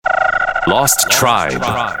Lost Tribe.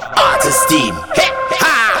 Artist team. Hey,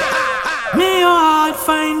 ha! May your heart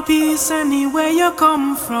find peace anywhere you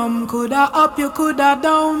come from. Coulda up, you coulda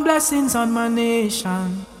down. Blessings on my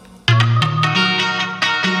nation.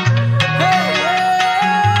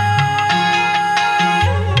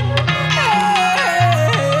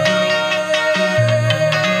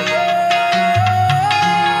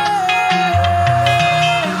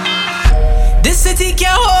 This city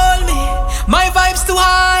can't hold me. My vibe's too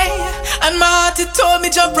high, and my heart it told me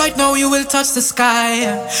jump right now, you will touch the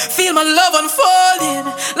sky. Feel my love unfolding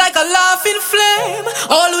like a laughing flame.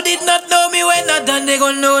 All who did not know me when I done, they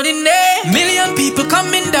gon' know the name. Million people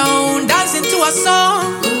coming down, dancing to a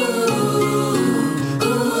song.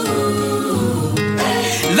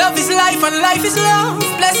 Love is life and life is love.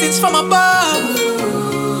 Blessings from above.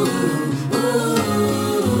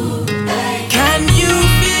 Can you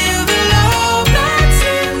feel the love that's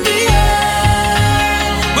in the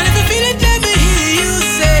air? Well, if you feel it, let me hear you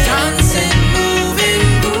say, dancing, moving,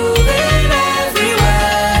 moving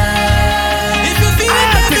everywhere. If you feel it,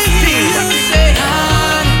 let me hear you say, na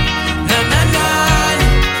na na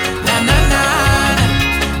na na na na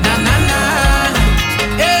na na na,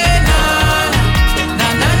 eh na na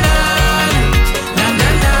na na na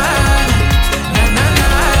na na na na.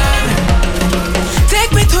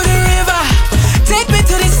 Take me to the river, take me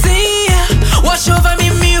to the sea. Wash over me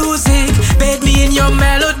music, bathe me in your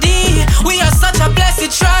melody. We are such a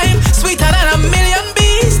blessed tribe, sweeter than a million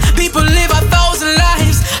bees. People live 1,000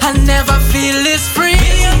 lives and never feel this free.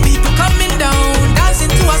 Million people coming down, dancing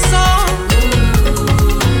to a song.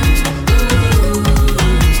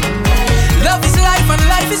 Love is life and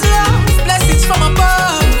life is love. Blessings from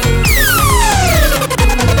above.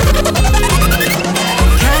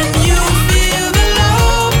 Can you feel the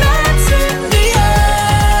love that's in the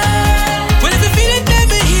air? Well, if you feel it, let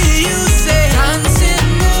me hear you say, dancing,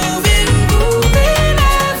 moving, moving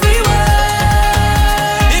everywhere.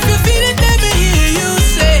 If you feel it, let me hear you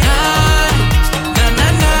say, na na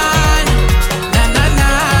na na na na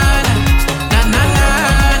na na na na,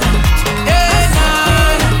 eh na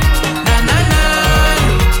na na na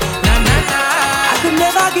na na na. I could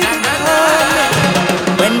never give it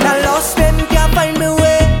up. When I lost them, can't find me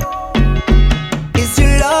way. Is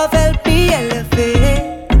your love help me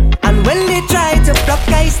elevate? And when they try to block,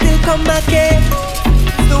 I still come again.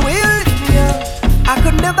 The will lift me up. I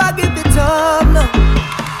could never give it up, no.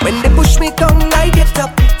 When they push me down, I get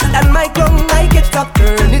up. And my tongue, I get up.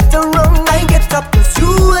 Turn it around, I get up. 'Cause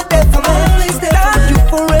you are there for me. Thank you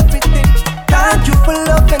for everything. Thank you for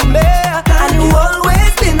loving me. And you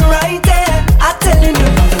always been right there. I'm telling you,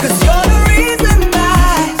 'cause you're the reason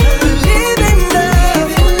I believe in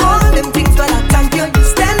love. All them things, but I thank you, you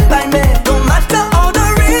stand by me. No matter how the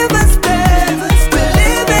rivers bend, we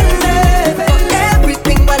live in love.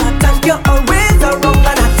 Everything, but I thank you, always around.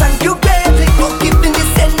 And I thank you greatly for giving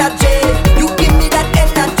this energy. You give me that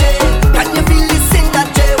energy. Can you feel this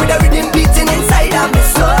energy? With the rhythm beating inside of my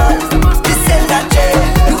soul. This energy,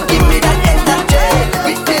 you give me that energy.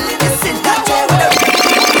 We feeling this energy. With the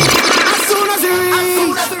As soon as you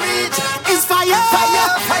reach, it's fire.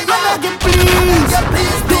 I beg you please.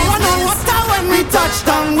 Don't want no water when we touch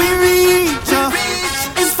down, we reach.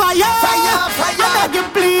 It's fire. I beg you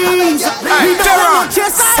please. We don't want no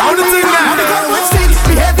chase. Sound it in there. When we come with stink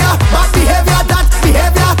behavior, bad behavior, that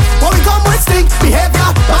behavior. When we come with stink behavior,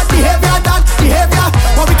 bad behavior, that behavior.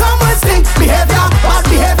 When we come with stink behavior, bad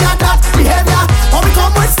behavior, that behavior. When we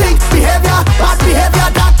come with stink behavior, bad behavior,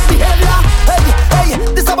 that behavior. Hey,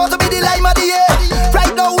 this about to be the lime of the year.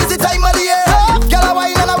 Right now is the time of the year. Girl, a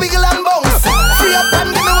wine and a wiggle and bounce. Free up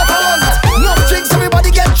and give me what I want. No drinks,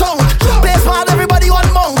 everybody get drunk. Play smart, everybody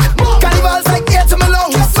want monk. Carnival's like air to my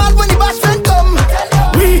lungs. Mad when the bashman come.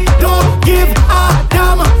 We don't give a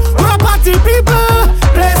damn. We're a party people.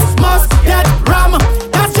 Place must get ram.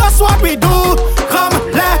 That's just what we do. Come,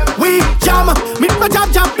 let we jam. Meet my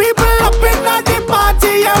jam people up in the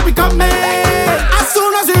party. Yeah, we come in. As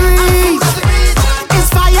soon as we reach, it's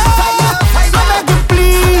fire. I beg you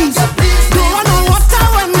please. Don't want no water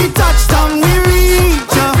when we touch down, we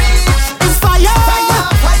reach. It's fire.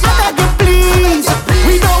 I beg you please.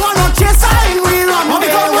 We don't want no chaser and we run. When we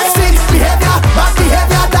come with stink behavior, bad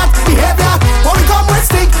behavior, that behavior. When we come with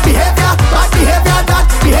stink behavior, bad behavior, that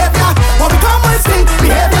behavior. When we come with stink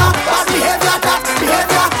behavior, bad behavior, that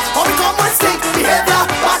behavior. When we come with stink behavior,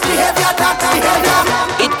 bad behavior, that behavior.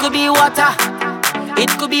 It could be water, it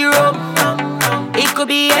could be rum, it could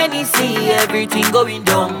be anything, everything going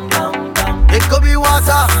down. It could be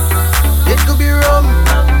water, it could be rum,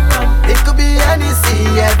 it could be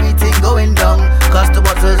anything, everything going down. 'Cause the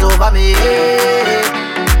bottle's over me. Hey,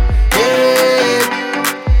 hey,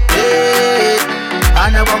 hey.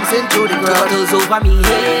 bouncing through the crowd. Bottles over me,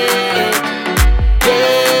 hey,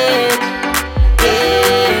 hey,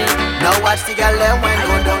 hey. Now watch the girl them when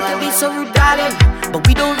go down. I be so rude, darling, but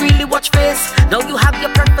we don't really watch face. Now you have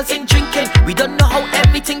your purpose in drinking. We don't know how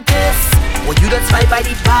everything tastes. Well, you don't spy by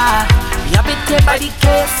the bar, we have it take by the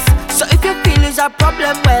case. So if your feelings are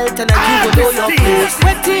problem, well, tonight you will know your place.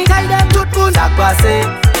 Waiting, tell them to put that passe.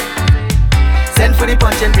 Send for the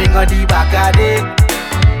punch and bring on the back of it.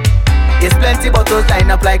 There's plenty bottles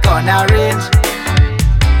lined up like on a range.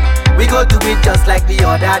 We go do it just like the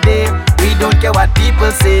other day. We don't care what people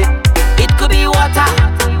say. It could be water,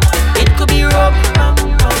 it could be rum,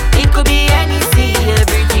 it could be anything,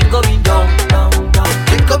 everything going down, down, down.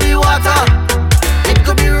 It could be water, it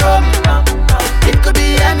could be rum, it could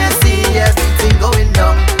be anything, everything going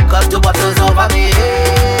down. Cause the bottles over me,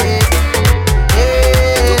 hey,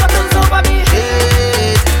 hey. The bottles over me,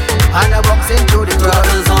 hey. And I'm boxing through the crowd.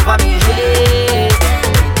 The bottles over me, hey,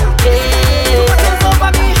 hey. The bottles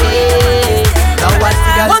over me, hey. Now watch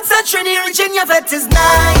the girl. Once a Trini Virginia vet is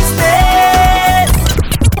nice, babe.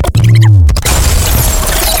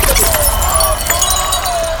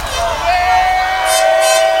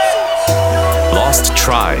 Lost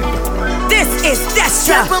Tribe. This is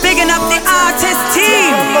Destra, bigging up the artist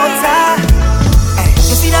team.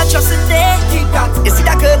 You see that trust in there? Keep that. You see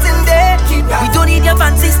that curtain there? Keep that. We don't need your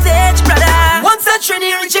fancy stage, brother. Once a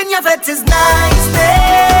Trini Virginia vet is nice,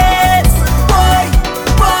 babe. Boy,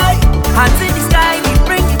 boy, hands in the sky, we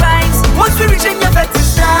bring the vibes. Once we reach in your vet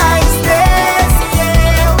is nice, babe.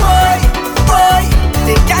 Yeah, boy, boy.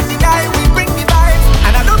 They can't deny we bring the vibes.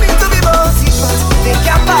 And I don't mean to be bossy, but they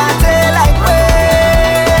can't party like we.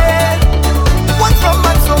 One from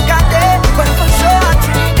man so got there, but for sure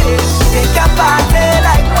 3 days. They can't party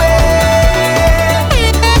like we.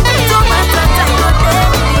 Don't matter time or day,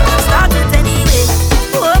 we can start it anyway.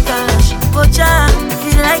 Oh gosh, oh Jah,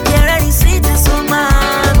 feel like you're ready, sweetest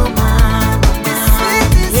woman, oh man,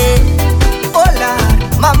 yeah. Oh Lord,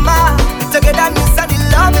 mama, togetherness and the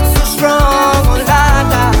love is so strong. Oh Lord,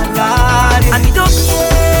 Lord, Lord. And we don't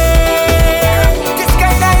care. This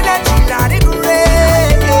kind of energy, Lord, it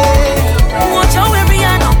great. Watch how every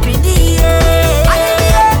hand up in the air.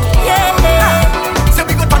 Yeah. So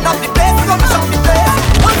we go turn up the place, we go shut the place.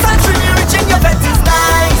 One country reaching your vet is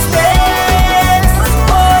nice, yes.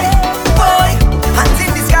 Boy, boy, hands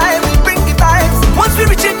in the sky, we bring the vibes. Once we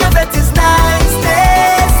reaching your vet is nice,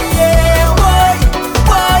 yes. Yeah, boy,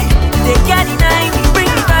 boy, They can't deny we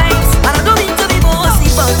bring the vibes. And I don't mean to be bossy,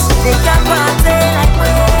 but they can't party like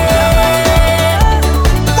we.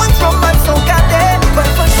 one from man so got there, but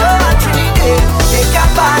for sure 3 days. They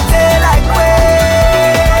can't party like we.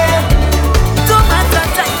 Don't matter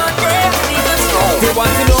time or day, we just go. They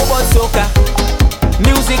want to know about soca,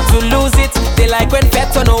 music to lose it. They like when fed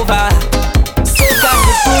turn over. Soca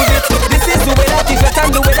to prove it. This is the way that we vet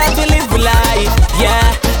and the way that we live life. Yeah,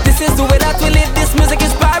 this is the way that we live. This music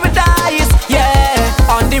is paradise.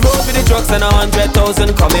 Yeah, on the road with the trucks and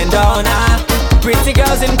 100,000 coming down. Pretty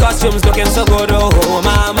girls in costumes looking so good. Oh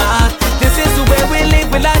mama, this is the way we live.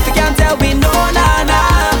 We life we can't tell we know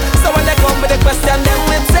nah. So when they come with a question, then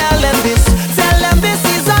we tell them this. Tell them this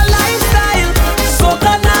is our lifestyle.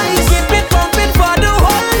 Soca nice, keep it pumping for the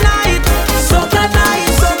whole night. Soca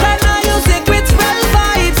nice, music with real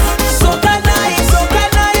vibes. Soca nice,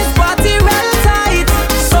 party real tight.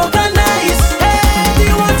 Soca nice, hey, do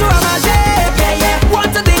you want to ramage? Yeah, yeah. Want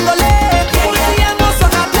to dingle? Yeah, yeah. Want to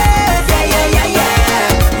soca play? Yeah, yeah, yeah,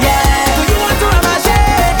 yeah. Do you want to ramage?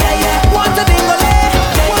 Yeah, yeah. Want to dingle? Yeah,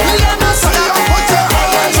 yeah. Want to soca play?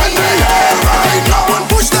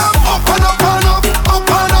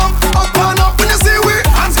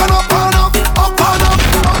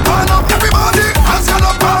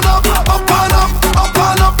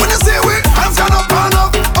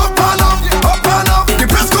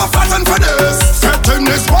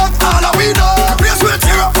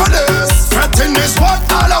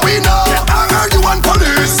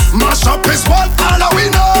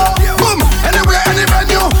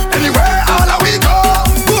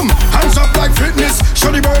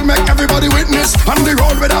 On the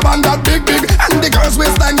road with a band that big, and the girls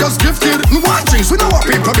waistline just gifted. One drinks, we know what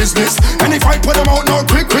people business. And if I put them out now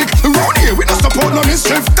quick. Around here, we don't support no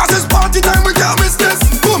mischief. Cause it's party time, we can't miss this.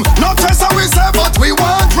 Boom, not just how we say, but we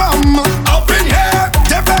want rum. Up in here,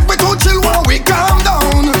 they back we too chill while we calm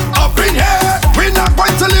down. Up in here, we not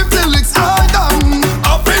going to live till it's all done.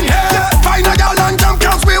 Up in here, find a girl and jump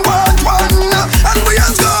cause we want one. And we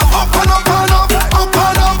hands go up and up and up, up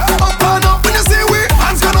and up, up and up. When you see we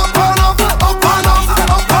hands gone up and up, up and up,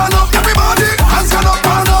 up and up. Everybody hands gone up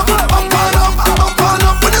and up, up and up, up and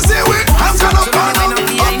up. When you see we hands gone up and up,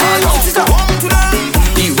 up and up.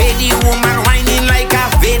 The way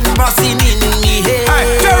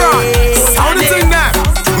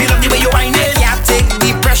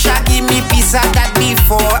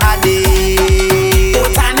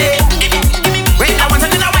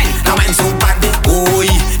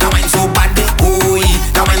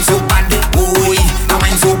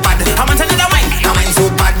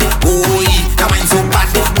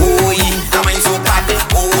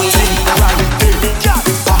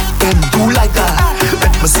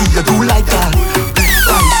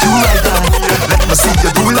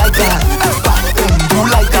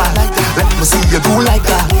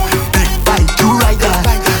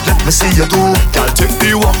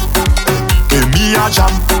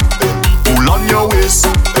jam. Pull on your waist,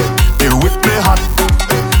 you with me hot.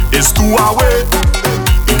 It's 2 away,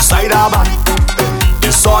 inside a band.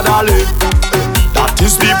 Disorderly, that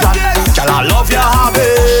is the plan. Girl, I love your habit.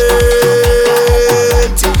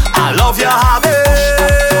 I love your habit.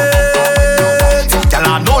 Girl,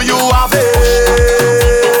 I know you have it.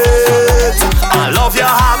 I love your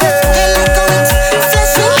habit.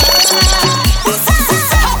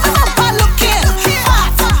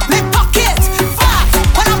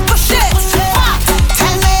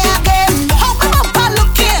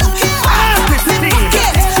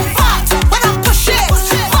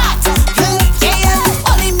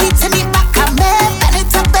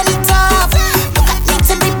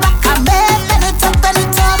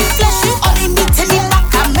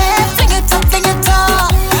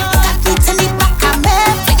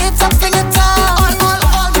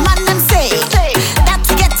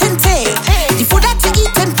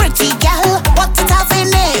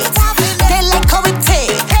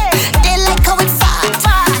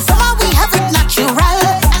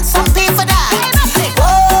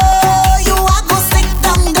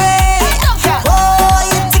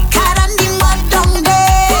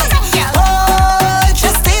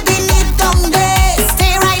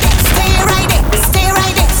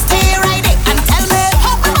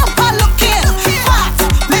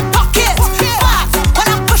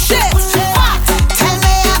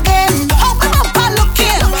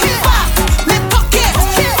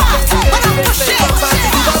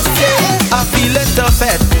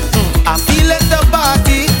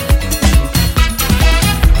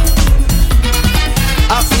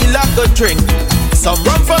 Drink some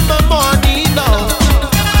rum from the morning now.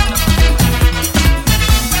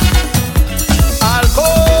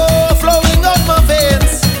 Alcohol flowing out my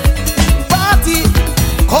veins. Party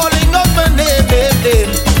calling out my name.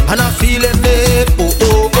 And I'm feeling it. Oh,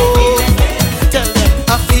 oh, oh. Tell them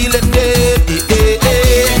I'm feeling it.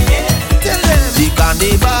 Tell them the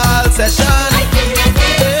carnival session.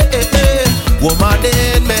 Woman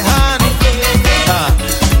in my hand.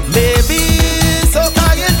 Maybe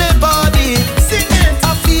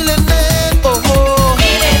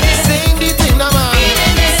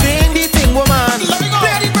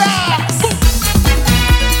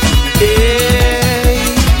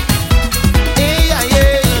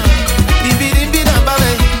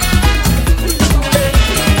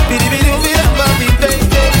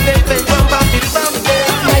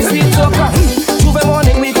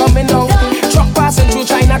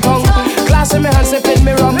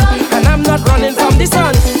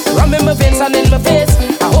and in my face.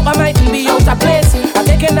 I hope I mightn't be out of place. I'm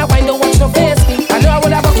taking that wine to watch no face. I know I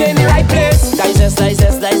would have walked in the right place. Digest.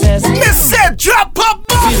 Me said drop up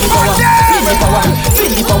more. Feel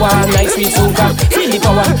the power, nice sweet soca. Feel the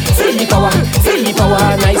power,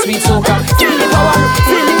 nice sweet soca. Feel the power,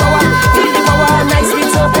 nice sweet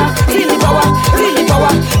soca. Feel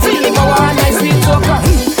the power, nice sweet soca.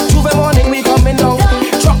 Tuesday morning we coming down.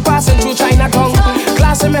 Truck passing through Chinatown.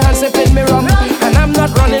 Glass in my hand sipping me rum. And I'm not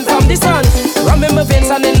running from the sun. Rum in my veins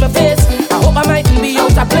and in my face. I hope I mightn't be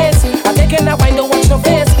out of place. I'm taking that wine to watch no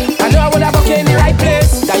face. I know I would have walked in the right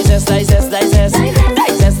place. Digest.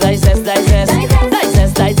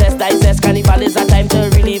 Carnival is a time to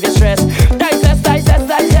relieve your stress. Digest. Carnival is a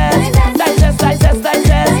time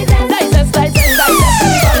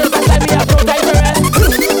we have no time to rest.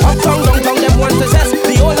 Uptown, downtown, them want to zest.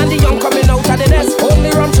 The old and the young coming out of the nest. Only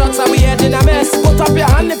rum shots and we head in a mess. Put up your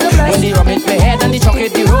hand if you're blessed. When the rum hit my head and the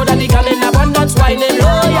chocolate the road and the gal in abundance whining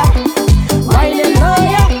low, yeah. Whining low,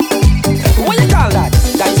 yeah. What you call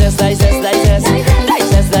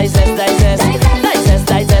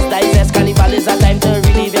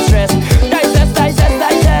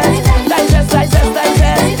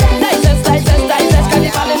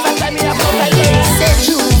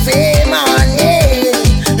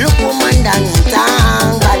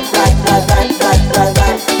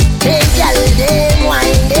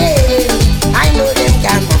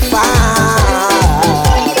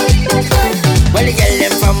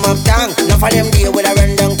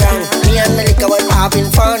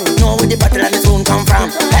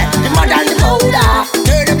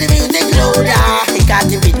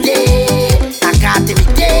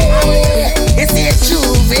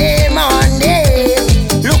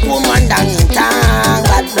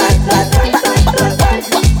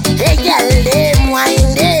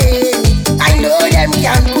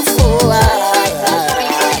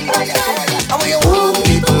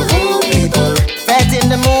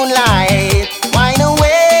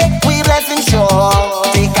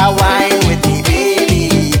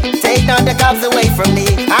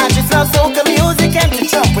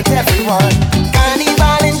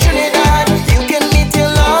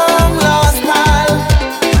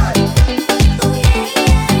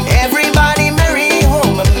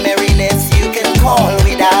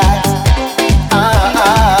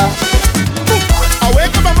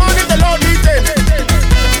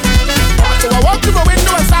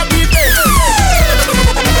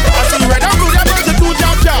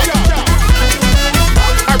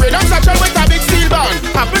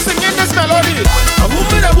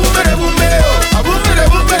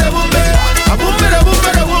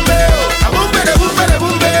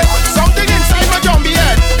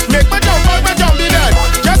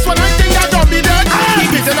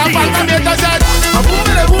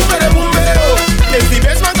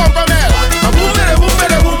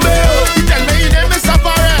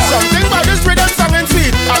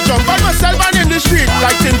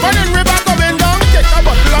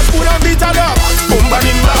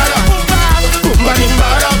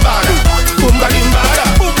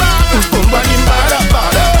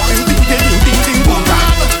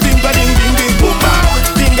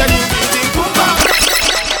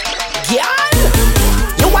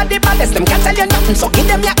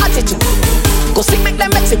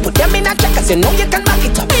you know you can back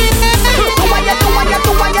it up. Do what you want.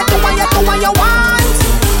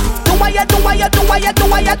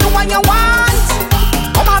 Do what you want.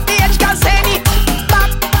 Come off the edge, girl, send it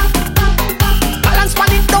back. Balance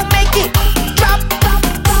on it, don't make it drop.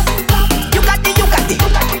 You got it.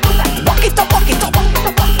 Walk it up.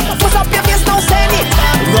 Put up your face, don't send it.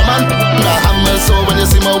 Roman, the hammer, so when you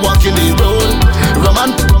see me walking the road.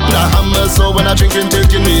 Roman, the hammer, so when I drinking,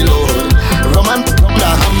 taking me low. Roman, the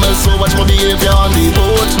hammer, so watch my behavior on the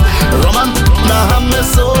boat. Roman, the hammer,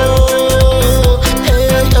 so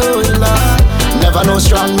hey, oh Lord. Never know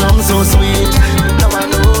strong, rum so sweet. Never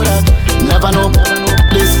know that. Never know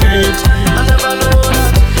this sweet. I never know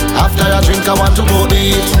that. After I drink, I want to go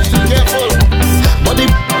eat. Careful, but the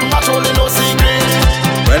not only no secret.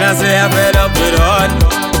 When I say I'm fed up with heart,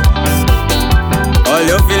 all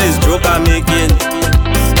you feel is joke I'm making.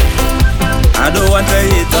 I don't want to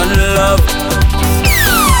hate on love,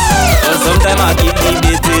 but sometimes I keep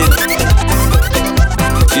debating.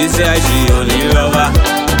 She say she only lover,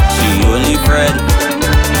 she only friend.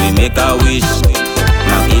 We make a wish,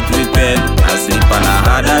 now eat with pen. I sleep and I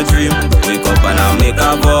had a dream, wake up and I make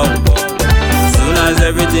a vow. Soon as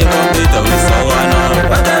everything complete, we saw one up.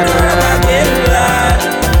 What I do wrong again, lad?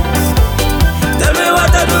 Tell me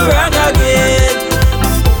what I do wrong again.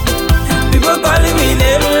 People calling me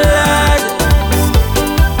name, lad.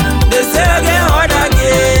 They say I get hard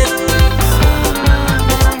again.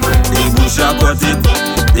 The bush a cut it,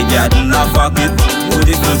 the garden a fuck it, put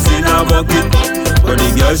the fruits in a bucket. But the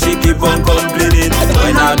girl she keep on complaining.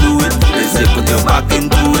 When I do it, they say put your back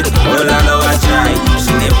into it. Well I know I try.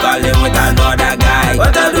 She name calling with another guy.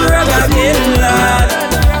 What I do wrong again, lad?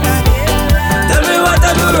 Tell me what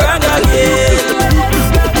I do wrong again.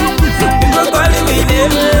 People calling me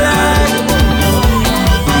name, lad.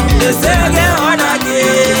 They say I get hard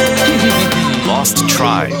again. Lost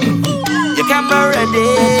Tribe. Your camera ready,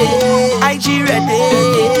 IG ready,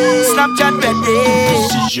 Snapchat ready.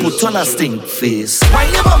 Put on a stink face.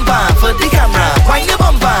 Wind your bumper for the camera. Wind your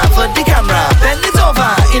bumper for the camera. Bend it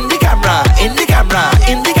over in the camera. In the camera.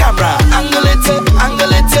 In the camera. Angle it,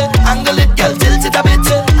 girl, tilt it a bit.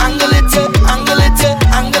 Angle it,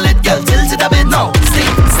 girl, tilt it a bit. Now,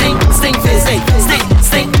 stink face, hey.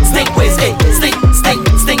 Stink waist, hey.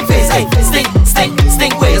 Stink face, hey.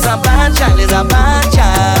 Stink waist. It's a bad child, it's a bad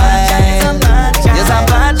child. It's a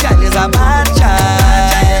bad child, it's a bad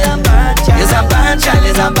child. It's a bad child,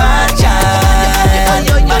 it's a bad child.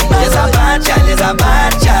 It's a bad child, it's a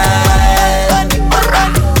bad child.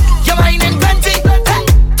 Your mind in plenty,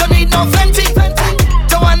 don't need no plenty.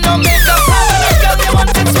 Don't want no makeup, girl, you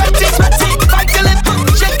want it sweaty. Bite your lip,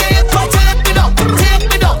 shake your hip, take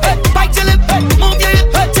me down, bite your lip, move your hip,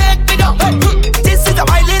 take me down. This is a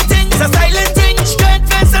violent thing, it's a silent thing. Straight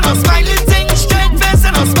face and a smiling thing, straight face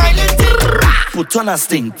and a smiling thing. Put on a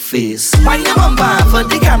stink face. Wind your bumper for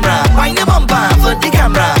the camera. Wind your bumper for the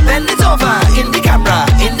camera. Bend it over in the camera.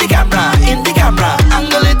 In the camera. In the camera.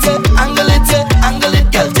 Angle it,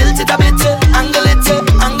 girl, tilt it a bit. Angle it,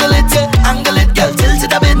 girl, tilt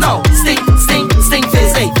it a bit. Now, stink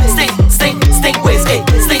face, hey. Stink waist, hey.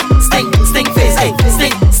 Stink face, hey.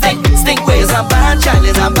 Stink waist. It's a bad child,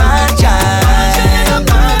 it's a bad child.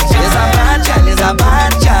 It's a bad child, it's a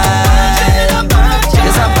bad child.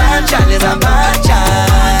 It's a bad child, it's a bad child.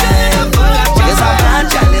 It's a bad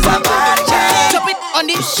child, it's a bad child. Chop it on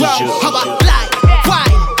the ground, how about lie? Why?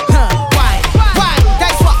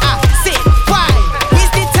 That's what I say. Why?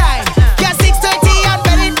 Waste the time. Get 6:30 and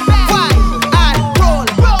bet it. Why? And roll.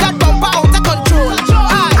 That bumper out of control.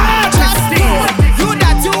 Trust me. You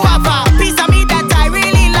that you have a piece of me that I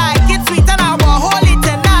really like. It's sweet and I will hold it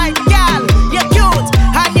tonight, girl. You're cute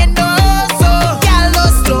and you know so. Girl, no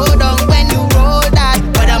slow down when you roll that.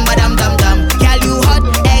 Badam badam dum dum. Girl, you hot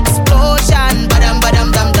explosion. Badam badam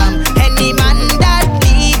dum dum. Any man that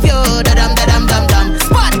leave you, da dum da dum dum dum.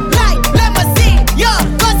 Spotlight, let me see you,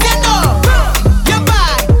 'cause you know you're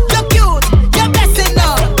bad, you're cute, you're blessing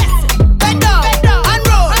up. Bend down and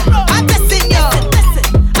roll, I'm testing you.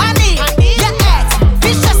 I need your ex, be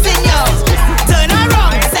stressing you. Turn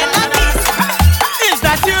around, send a kiss. Is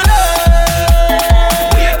that you love?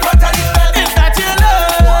 Is that you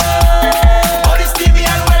love? All this TV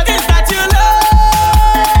and web. Is that you love?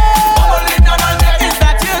 Bubbling down on there. Is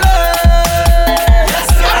that you love? Yes,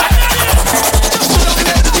 sir.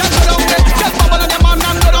 Just go down there. Just bubble on your man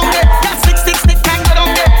and go down there. Get stick and go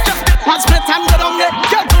down there. Just one split and go down there.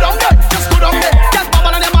 Just go down there. Just go down there. Just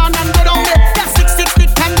bubble on your man and go down there. Get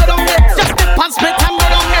stick and go down there. Just dip one split and go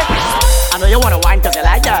down there. I know you wanna whine 'cause you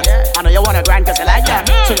like that. I know you wanna grind 'cause you like that.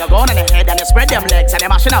 So you're going on the head and you spread them legs and you're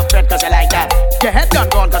mashing up bread 'cause you like that. Your head done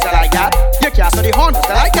gone 'cause you like that. You can't see the horn 'cause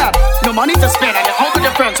you like that. No no money to spend and you're out with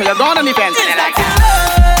your friends, so you're going on events and you're like,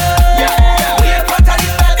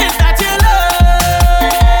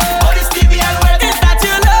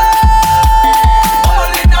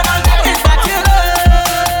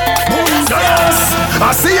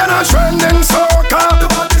 I see you not trending soca.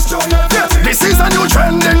 This is a new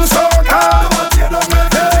trending soca.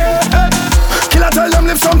 Killer tell them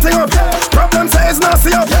lift something up. Problem say it's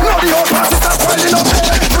nasty up. Now the whole party start piling up.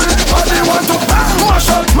 Everybody want to mash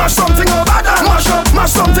up, mash something up. Mash up,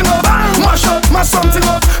 mash something up. Mash up, mash something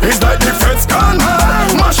up. It's like the feds gone.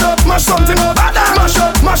 Mash up, mash something up. Mash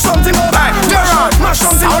up, mash something up. Mash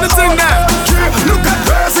something up. Look at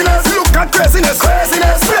craziness. Look at craziness.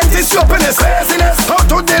 Craziness. Plenty stupidness. Craziness. How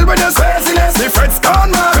to deal with this craziness? The feds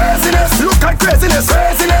gone, man. Craziness. Look at craziness.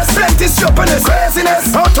 Craziness. Plenty stupidness.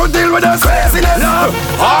 Craziness. How to deal with this craziness? Now,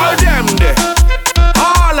 all them there.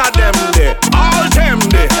 All of them there. All them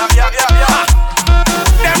there.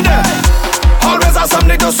 Them there. Always have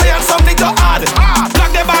something to say and something to add.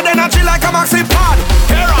 Block the bad energy like a maxi pad.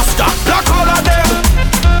 Hey Rasta, block all of them.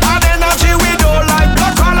 Bad energy we don't like.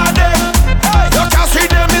 Block all of them. You can see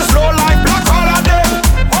them is low like. Block all of them.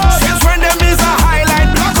 Since when them is a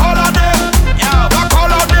highlight. Block all of them. Block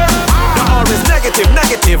all of them. They're always negative,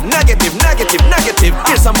 negative, negative, negative, negative.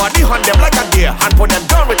 Kill somebody on them like a deer and put them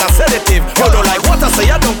down with a sedative. You don't like what I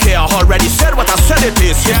say, I don't care. Already said what I said it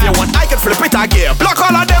is. If you want, I can flip it again. Block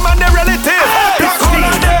all of them and their relatives. Block all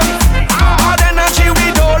of them. Bad energy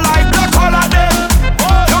we don't like. Block all of them.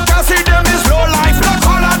 You can see them is low life. Block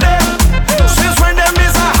all of them. Since when them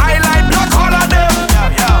is a highlight. Block all of them.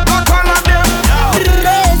 Block all of them.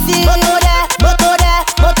 Crazy. Motora,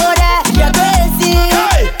 you're crazy.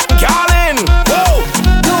 Hey, Garlin. Whoa.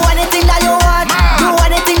 Do anything that you want. Do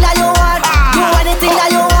anything that you want. Do anything that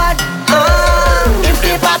you want. If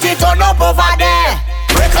the party turn up over there,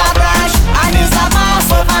 break a branch and it's a mass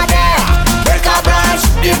over there. Break a branch,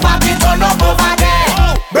 the party turn up over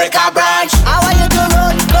there. Break a branch. I want you to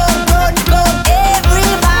run,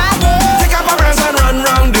 everybody. Take up a branch and run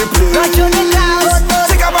round the place. Run to the crowd.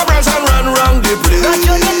 Take up a branch and run round the place. Run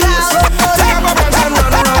to the crowd. Take up a branch and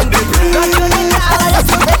run round the place. Run to the crowd.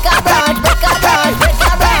 Break a branch, break a branch, break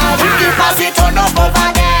a branch. If the party turn up over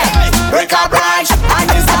there, break a branch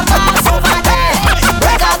and it's a mass over there.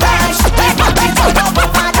 Break a branch, the party turn up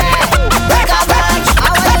over there. Break a branch.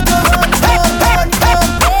 I want you to run,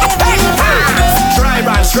 everybody.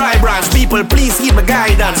 Try branch, people please heed my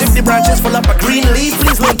guidance. If the branch is full up a green leaf,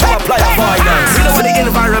 please learn to apply avoidance. You know what the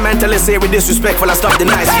environmentalists say with disrespectful and stop the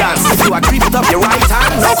nice dance. If you agree, put up your right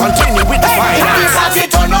hand, now continue with the If the finance. party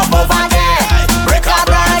turn up over there, break a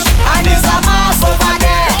branch and it's a mass over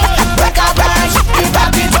there. Break a branch, the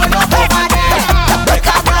party turn up over there. Break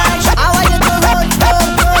a branch. I want you to run,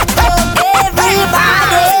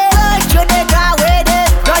 everybody. Run to the crowd with it.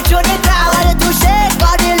 Run to the crowd, I want you to shake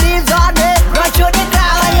all the leaves on it. Run to the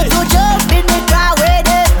crowd, I want you to jump in the crowd with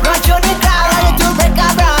it. Run to the crowd, I want you to break a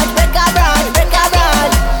branch, break a branch, break a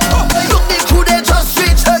branch. Look the crew they just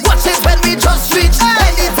reach. Watch it when we just reach.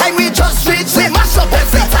 Anytime we just reach, we mash up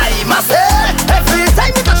every time. I say every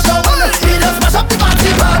time we touch down, we just mash up the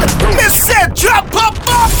party band. Me say drop up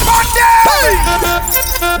Monday.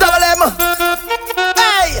 Double M.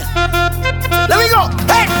 Hey, let me go.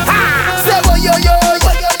 Hey, ha. Say boy yo yo.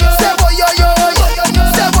 Say boy yo yo.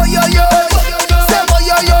 Say boy yo yo. Say boy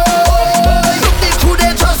yo yo. Look the crew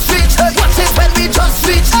they just reach. Watch it when we just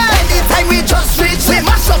reach. Anytime we just reach, we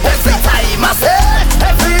mash up every time. I say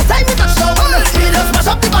every time we touch down, we just mash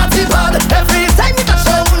up the party band. Every time we touch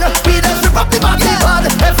down, we just rip up the party band.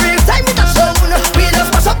 Every time we touch down, we just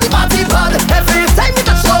mash up the party band. Every time we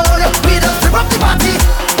touch down, we just rip up the party.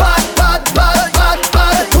 Bad, bad, bad, bad,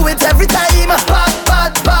 bad. Do it every time. Bad,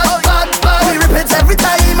 bad, bad, bad, bad. We rip it every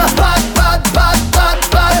time. Bad, bad, bad, bad,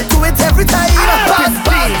 bad. Do it every time. Bad,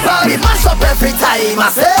 bad, bad. We mash up every time. I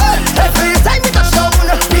say every time we touch down,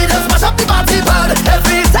 we just mash up the party band.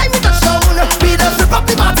 Every time we touch down, we just rip up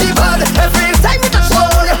the party band. Every time we touch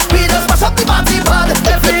down, we just mash up the party band.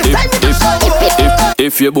 Every time we touch down.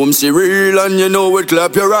 If your boomsy real and you know it,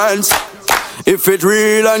 clap your hands. If it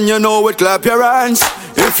real and you know it, clap your hands.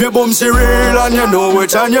 If your boomsy real and you know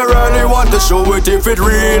it and you really want to show it. If it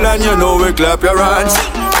real and you know it, clap your hands.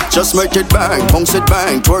 Just make it bang, bounce it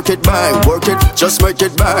bang, twerk it bang, work it. Just make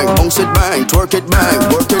it bang, bounce it bang, twerk it bang,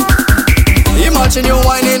 work it. Imagine you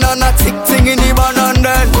whining on a tick thing in the van and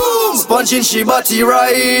then boom, sponging she body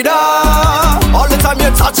rider. All the time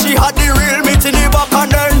you touch, she had the real meat in the back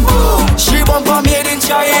and then boom, she bumper made in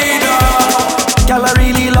China. Girl, I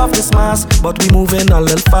really love off this mask, but we moving a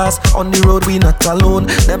little fast. On the road we not alone.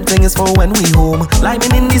 Them thing is for when we home.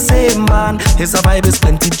 Liming in the same man. His vibe is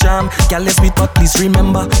plenty jam. Girl, yes, sweet, but please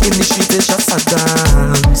remember, in the street it's just a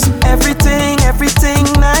dance. Everything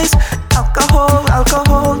nice.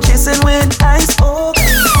 Alcohol, chasing with ice. Oh,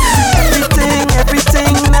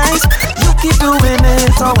 everything nice. You keep doing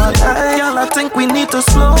it all night. Girl, I think we need to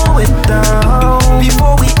slow it down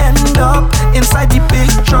before we end up inside the big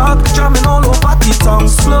truck, jamming all over the town.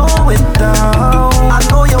 Slow it down. I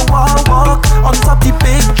know you walk on top the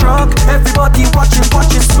big truck. Everybody watching,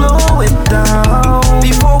 slow it down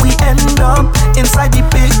before we end up inside the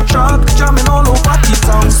big truck, jamming all over the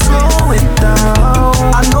town. Slow it down.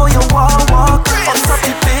 I know you walk on top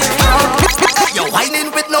the big truck. You're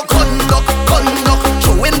whining with no conduct.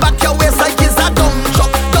 Throwing back your waist like it's a dumb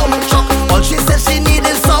truck. All she says she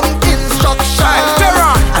needed some instruction.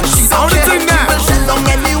 And she don't care, people shell down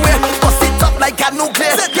anywhere. Bust it up like a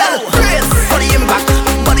nuclear. Girl, brace for the impact.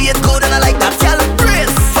 Body is good and I like that. Girl,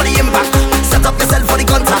 brace for the impact. Set up yourself for the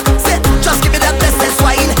contact. Set, just give me that blessed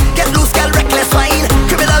wine. Get loose, girl, reckless wine.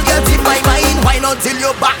 Criminal girl, deep my mind. Wine until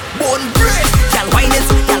your backbone break. Girl, wine it.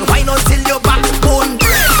 Girl, wine until your backbone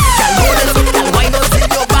break. Girl, hold it. Girl, wine until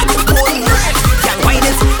your backbone break. Girl, wine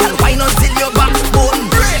it. Girl, wine until your backbone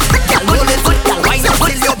break. Girl, hold it. Girl, wine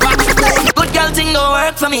until your backbone. Good girl thing don't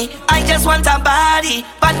work for me. I just want a body,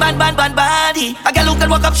 bad body. A girl who can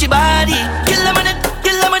walk up she body. Kill them on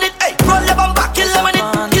it, hey. Roll your bumper, kill them on it,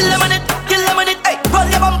 hey. Roll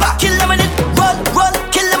your bumper, kill them on it, roll,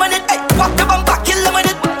 kill them on it, hey. Walk your bumper, kill them on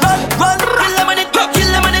it, roll, kill them on it, kill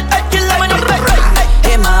them on it, hey. Kill them on it, hey.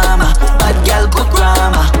 Hey mama, bad girl good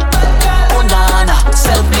grammar. Oh nana,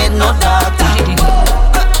 self-made no doctor.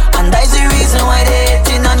 And that's the reason why they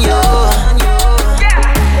hating on you.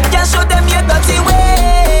 Just show them your dirty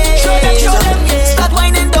ways. Start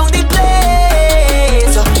whining down the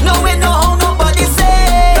place. No way, no how nobody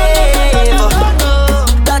save.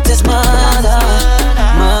 That is murder.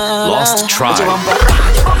 Lost Tribe.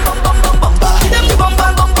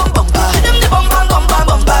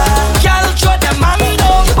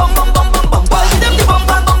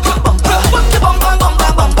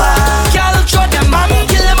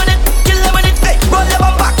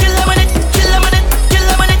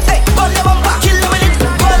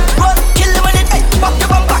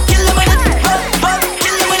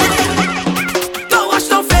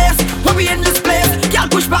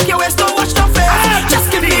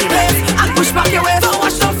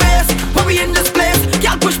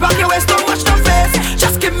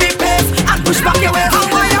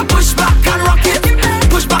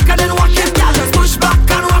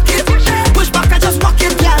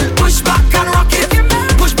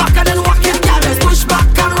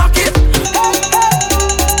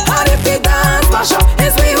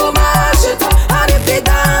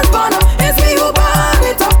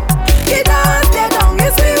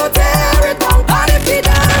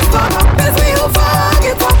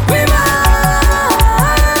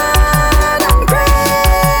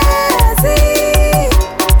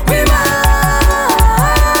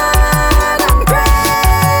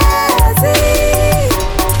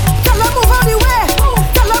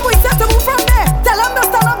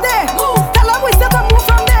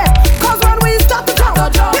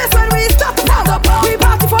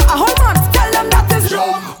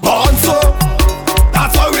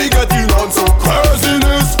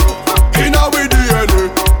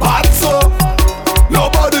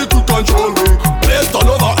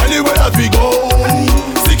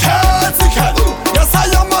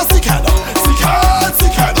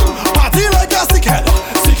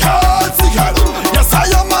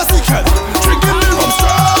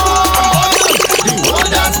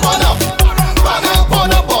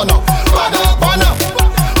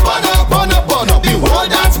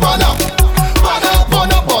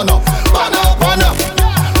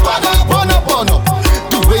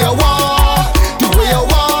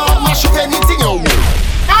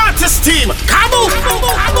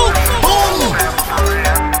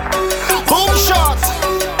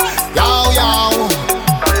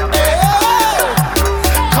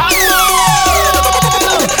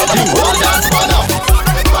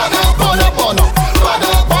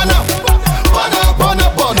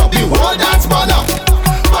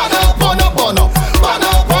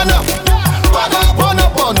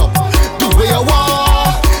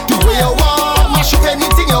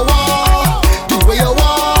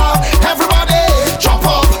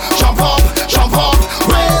 Jump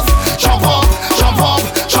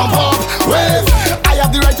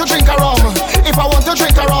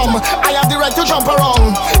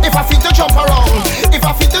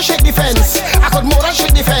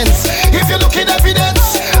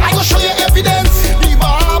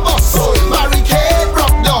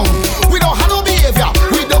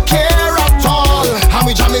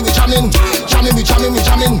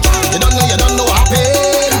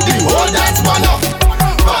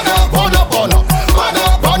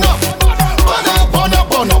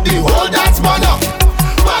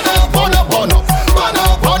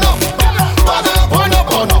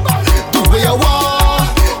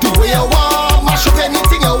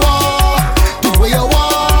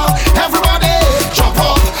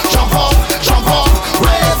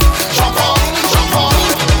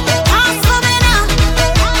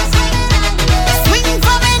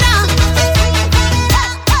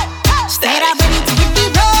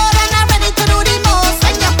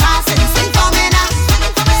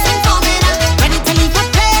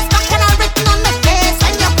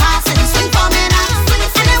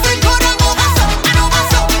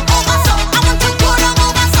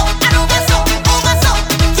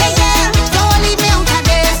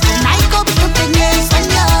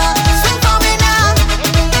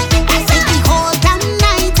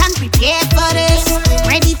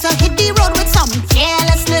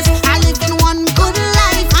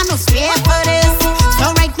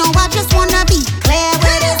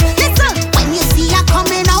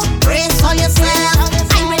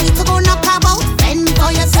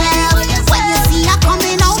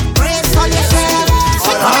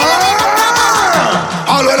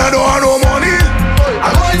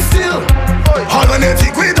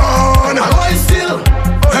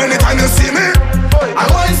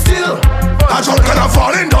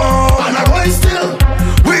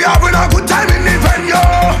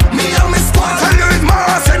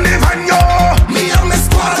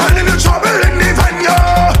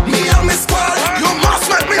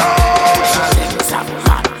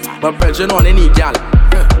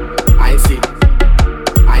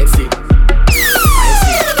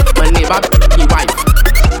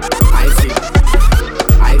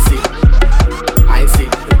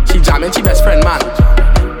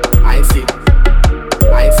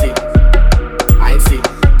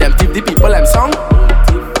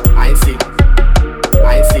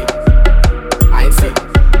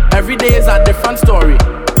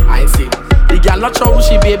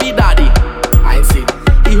baby daddy. I ain't see.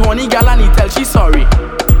 He horny gal and he tell she sorry.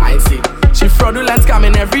 I ain't see. She fraudulent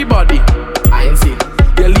scamming everybody. I ain't see.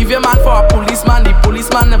 You leave your man for a policeman. The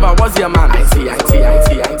policeman never was your man. I see.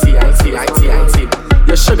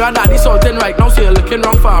 Your sugar daddy salting right now, so you're looking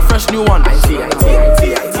wrong for a fresh new one. I see.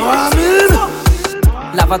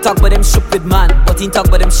 Lava talk about them stupid man, but he talk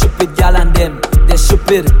about them stupid gal and them. They're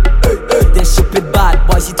stupid. They're stupid bad.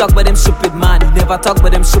 Boys, he talk about them stupid man. He never talk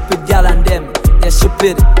about them stupid gal and them. They're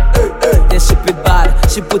stupid. They're stupid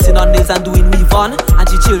bad. She putting on nails and doing weave on, and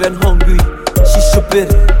she children hungry. She's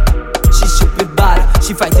stupid. She's stupid bad.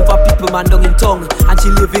 She fighting for people man down in tongue, and she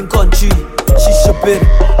live in country. She's stupid.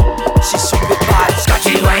 She's stupid bad.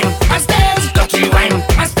 Scotchy wine, Scotchy wine,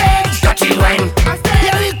 Scotchy wine.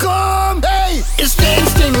 Here we come. Hey, it's strange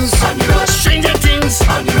things, stranger things,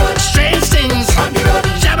 strange things,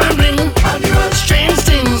 jab and bling, strange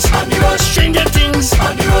things, stranger things,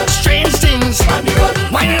 strange things,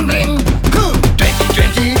 wine and bling.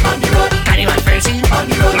 2020, carnival fancy,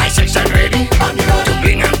 my section ready to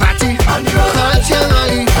bling and party. Culture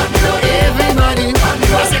life, everybody.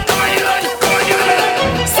 I said, come on,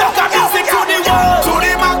 Soca music to the world, to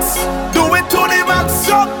the max. Do it to the max.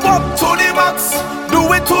 Jump up to the max. Do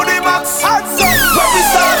it to the max. Hands up when we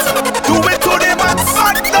start. Do it to the max.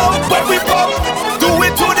 Hands down when we pop. Do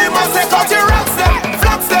it to the max. They cut your rocks them,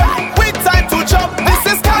 flaps them. We time to jump. This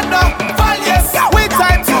is Canada. Yes, we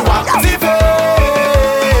time to activate.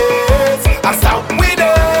 I start with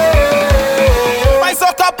it. My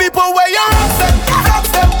soca people, where you rocks them,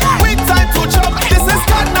 flaps them. We time to jump. This is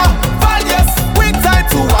Canada. Yes, we time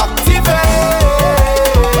to activate.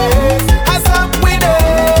 I start with it.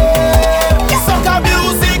 Soca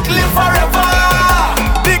music live forever.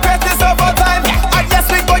 The greatest of all time. And yes,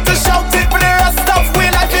 we going to shout it for the rest of we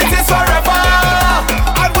life. It is forever.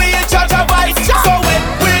 And we in charge of ice. So when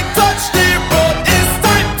we touch the road, it's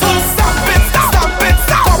time to stamp it, stamp it.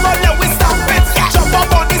 Come on, let we stamp it. Jump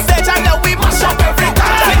up on the stage and then we mash up every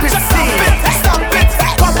time. Stamp it, stamp it.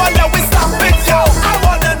 Come on, let we stamp it. Yo, I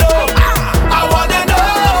wanna know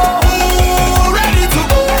who ready to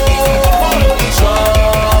go.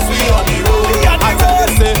 Trust we on the road. I tell you,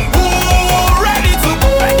 say, who ready to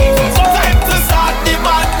go? Time to start the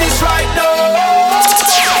madness right now.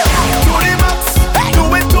 To the max, do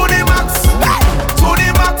it to the max. To the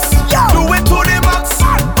max, do it to the max.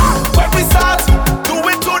 When we start, do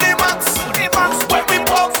it to the max. When we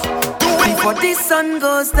pop, do it before the sun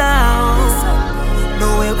goes down. No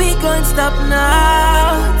way we gon' stop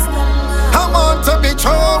now. I want to be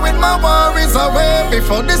throwing my worries away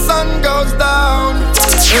before the sun goes down.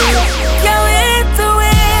 Can't wait to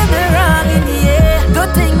win the wrong in the air.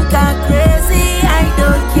 Don't think I'm crazy, I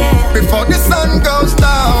don't care. Before the sun goes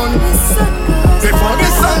down. Before the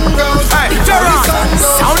sun goes down. Hey, Gerard,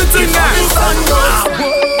 sound it in there.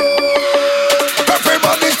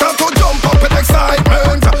 Everybody start to jump up in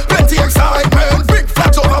excitement. Plenty excitement. Big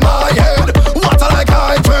flags over my head. Water like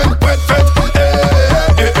hydrant. Wet,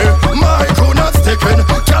 my crew not sticking.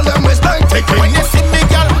 Tell them it's like ticking. When you see me,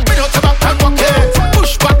 girl, bring out your back and walk it.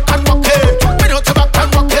 Push back and walk it.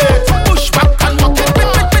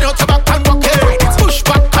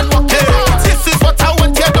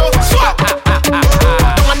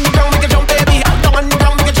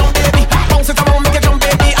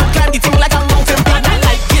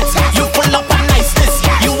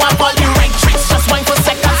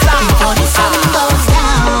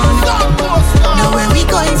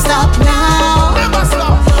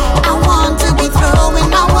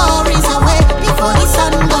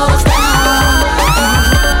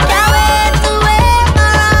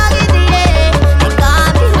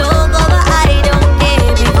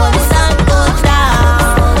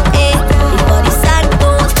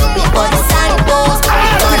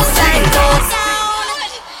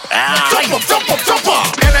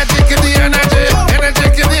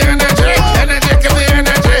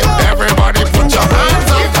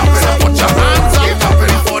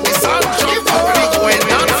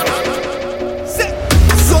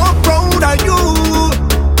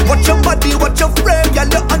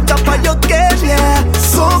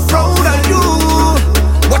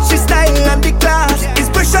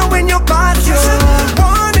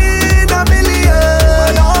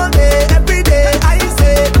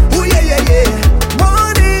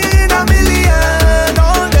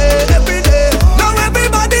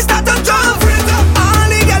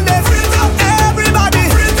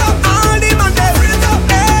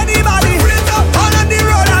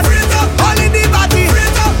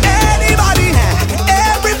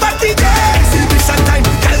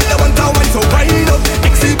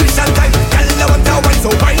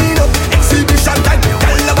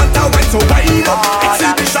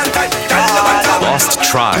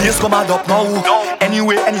 Tribe. Please come on up now.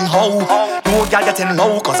 Anyway, anyhow. No girl getting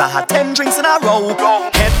low, cause I had 10 drinks in a row.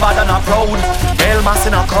 Head bad and a proud. Hell mass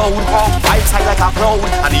in a crowd. Vibes high like a cloud.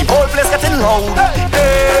 And the whole place getting loud.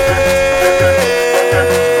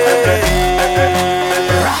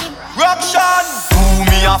 Rockshon! Do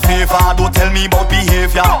me a favor, don't tell me about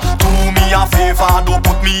behavior. Do me a favor, don't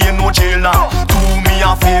put me in no jail now. Do me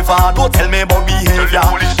a favor, don't tell me about behavior.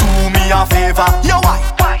 Do me a favor, yo why?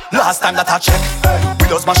 Last time that I check, we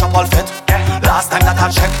just mash up all fit. Last time that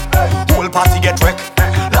I check, whole party get wrecked.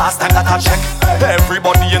 Last time that I check,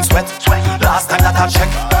 everybody in sweat. Last time that I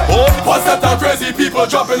check, oh, what's that crazy people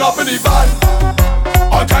jumping up in the van?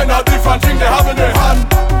 All kind of different thing they have in their hand.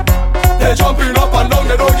 They jumping up and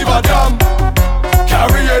down, they don't give a damn.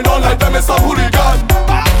 Carrying on like them is some hooligan.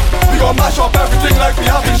 We gon' mash up everything like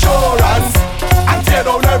we have insurance, and tear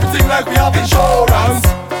down everything like we have insurance.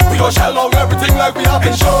 We gon' shell out everything like we have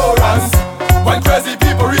insurance. When crazy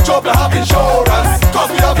people reach up, they have insurance,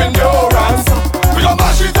 cause we have endurance. We gon'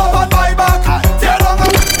 mash it up and buy back, tear down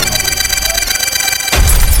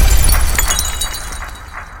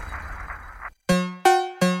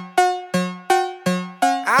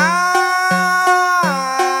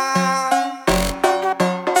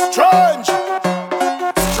strange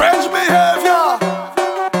behavior.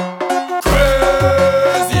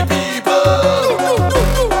 Crazy people.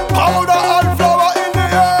 Powder and flour in the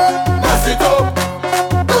air. Mess it up,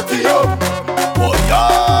 dirty up. Oh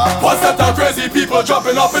yeah. What's that crazy people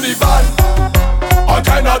jumping up in the van? All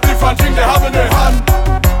kind of different thing they have in their hand.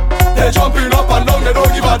 They jumping up and down, they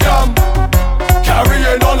don't give a damn.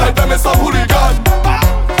 Carrying on like them is some hooligan.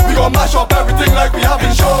 We gon' mash up everything like we have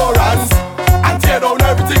insurance, and tear down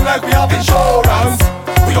everything like we have insurance.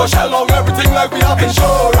 We gon' shell out everything like we have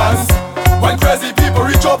insurance. When crazy people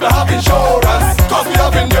reach up, they have insurance, cause we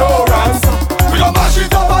have endurance. We gon' mash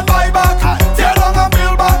it up and buy back, tear down and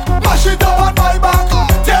build back. Mash it up and buy back,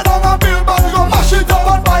 tear down and build back. We gon' mash it up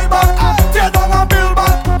and buy back, tear down and build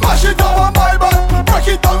back. Mash it up and buy back, break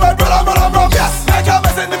it down like brother. Yes, make a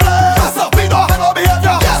mess in the place. Yes, we don't have no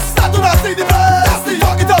behavior. Yes, that do not see the place. Yes, the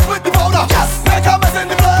young it up with the powder. Yes, make a mess in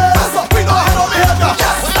the place. Yes, we don't have no behavior.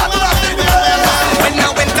 Yes, that do not see the place. When I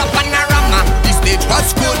went to Panorama, the stage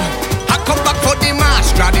was good. I come back for the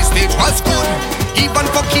Master, the stage was good. Even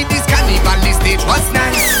for Kiddies Carnival, the stage was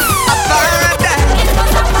nice. A paradise.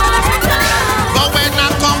 But when I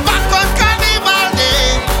come back on Carnival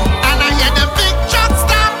Day, and I hear the big trucks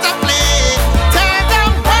start to play, tell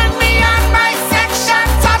them when me and my section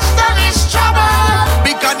touch them is trouble.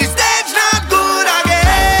 Because the stage not good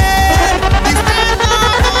again. The stage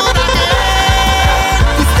not good again.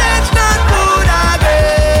 The stage not good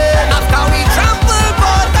again. After we trample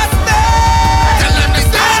for the stage, tell them the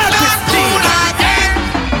stage not good again.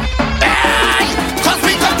 Hey, cause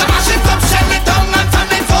we come to mash it up, shell it down and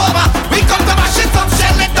turn it over. We come to mash it up,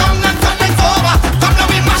 shell it down and turn it over. Come now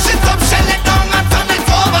we mash it up, shell it down and turn it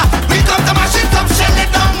over. We come to mash it up, shell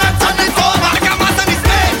it down and turn it over. Make a mass on the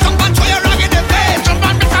stage, jump and throw your rag in the face. Jump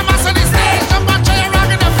and make a mass on the stage, jump and throw your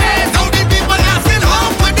rag in the face. Now the people asking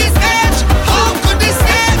how could this stage, how could this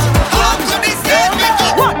stage, how could this stage be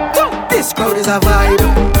good? 1, 2. This crowd is a vibe.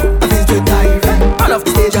 I feel to dive. Run off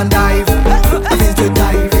the stage and dive. I feel to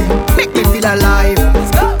dive. Make me feel alive. I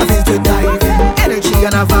feel to dive. Energy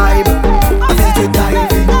and a vibe. I feel to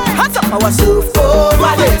dive. Hands up, our surf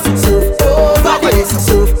over this, surf over this,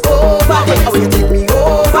 surf over this. Oh, you take me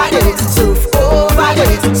over this, surf over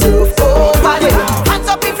this, surf over this. Hands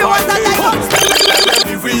up if you want to dive.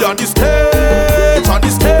 If we on the stage, on the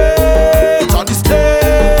stage, on the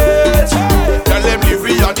stage. Tell them if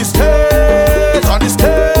we on the stage, on the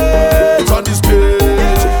stage, on the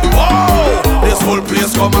stage. Wow, this whole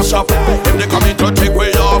place come mash up. If they come in to take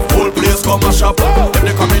way off, whole place come mash up. If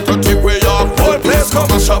they come in to take way off, whole place come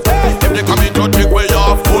mash up. If they come in to take way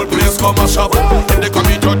off, whole place come mash up. If they come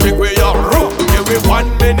in to take way off, give me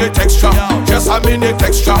 1 minute extra, just a minute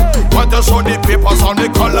extra. Want to show the papers on the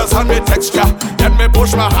colors and the texture. Let me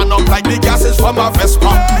push my hand up like the gases from a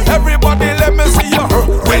Vespa. Everybody let me see you.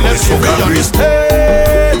 When the sugar on the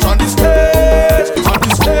stage, on the stage, on the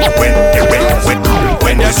stage. When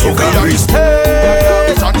the sugar on the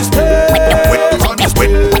stage, on the stage, on the stage.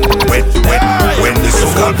 When the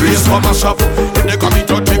sugar place come mash up, if they come in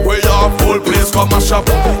to take way off, whole place come mash up.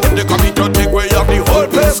 If they come in to take way off, the whole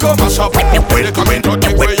place come mash up. When they come in to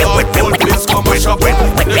take way off, whole place come mash up. When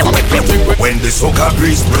the soca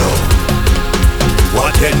breeze blow,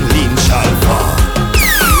 what then lean shall fall.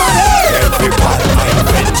 Everybody my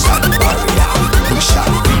friends and barrier, we shall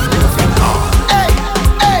be moving on.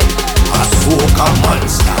 A soca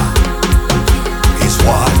monster is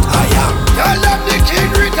what I am. Tell them the king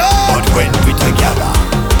return. But when we together,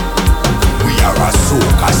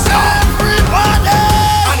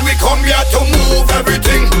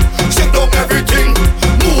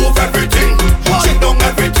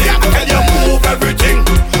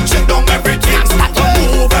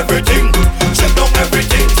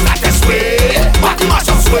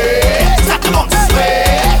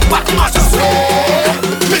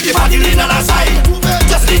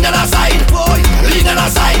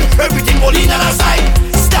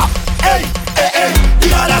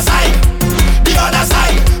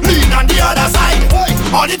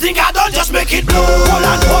 All the thing I done just make it blow. Hold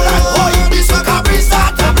on, boy, this fucker breeze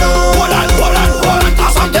start to blow. Hold on,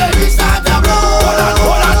 cause someday we start to blow.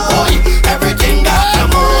 Hold on, boy, everything got to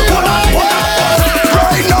move. Hold on,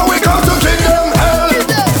 right now we got to give them hell.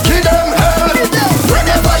 Give them hell.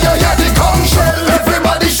 Whenever you hear the conch shell,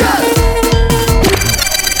 everybody shell.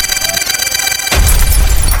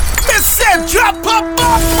 They said drop up.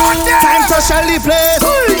 Time to shell the place.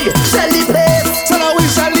 Shell the place. So now we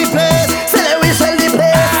shell the place. Say that we shell the place.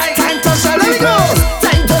 Time to shell the place.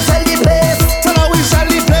 Time to shell the place. So now we shell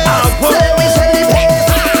the place. Say that we shell the place.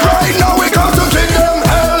 Right now we got to give them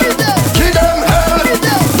hell. Give them hell.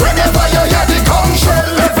 Whenever you hear the conch shell,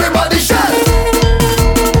 everybody shell.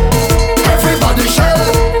 Everybody shell.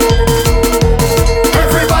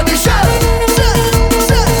 Everybody shell.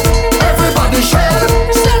 Everybody shell.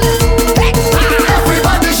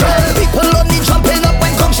 Everybody shell. People only jumping up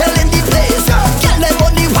when conch shell in the place. Girl them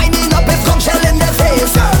only winding up if conch shell in their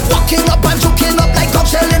face. Walking up and juking up like conch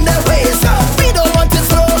shell in their waist. We don't want it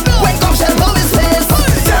slow when conch shell pull his face.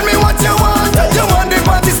 Tell me what you want the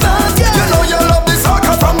party start. You know you love this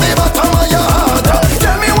sucker from the bottom of your heart.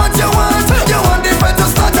 Tell me what you want the fight to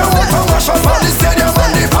start. You want to rush up on the stadium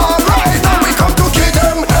and the park. Right now we come to give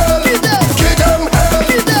them hell. Give them hell.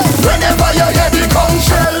 Whenever you hear the conch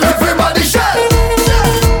shell, everybody shell.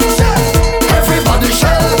 Everybody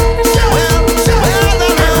shell.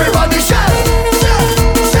 Everybody shell.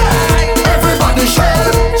 Everybody shell.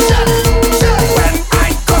 When I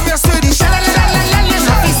come here, say the shell, let me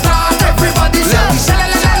start. Everybody shell.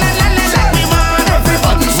 Let me man.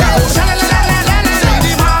 Everybody shell.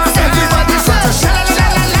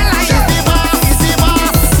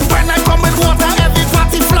 When I come with water, every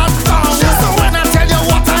party flat down. So when I tell you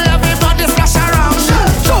water, everybody splash around.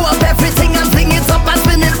 Throw up everything and bring it up and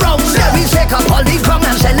spin it round. Yeah, we shake up all the ground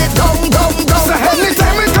and shell it down. So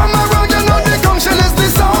anytime we come around, you know the conch shell is the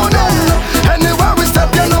sound. Anywhere we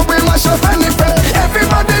step, you know we mash up anything.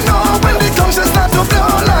 Everybody know when the conch shell start to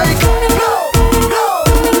blow like blow.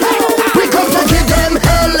 We come to give them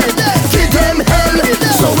hell, give them hell.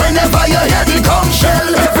 So whenever you hear the conch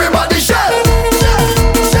shell, everybody shell.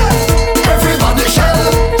 Everybody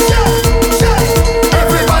shell.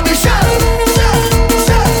 Everybody shell.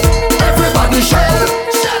 Everybody shell.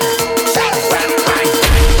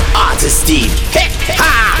 Artist Steve.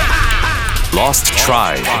 Lost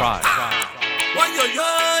Tribe.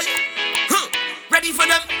 Ready for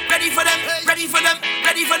them, ready for them, ready for them,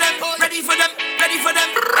 ready for them, ready for them, ready for them.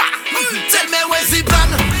 Tell me where's the plan?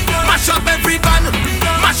 Mash up every band,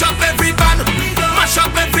 mash up every band, mash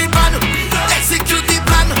up every band. Execute the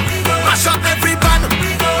plan. Mash up every band,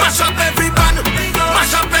 mash up every band,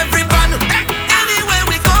 mash up every band. Anywhere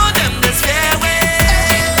we go, them the stairway.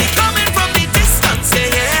 Coming from the distance,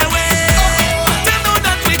 say airway. They know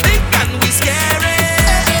that we big and we scary,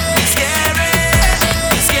 we scary,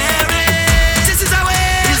 we scary. This is our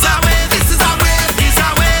way, this is our way, this is our way, this is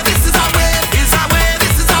our way, this is our way,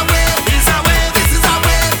 this is our way, this is our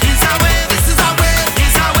way, this is our way, this is our way,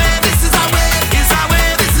 this is our way, this is our way, this is our way, this is our way, this is our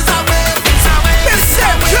way, this is our way, this is our way.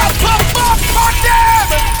 Listen, drop up for them.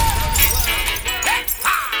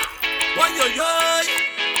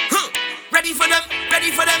 Ready for them, ready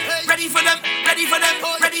for them, ready for them, ready for them,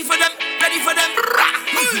 ready for them, ready for them.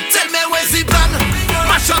 Tell me where's the plan?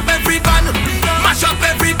 Mash up every band, mash up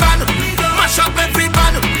every band, mash up every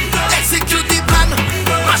band. Execute the plan.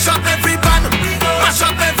 Mash up every band, mash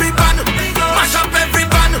up every band, mash up every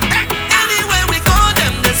band. Anywhere we go,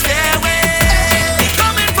 them the stairway.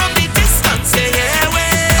 Coming from the distance, say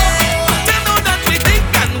airway. They know that we big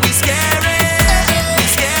and we scary, we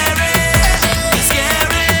scary, we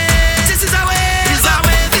scary. This is our way, this is our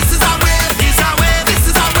way, this is our way, this is our way, this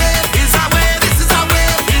is our way, this is our way,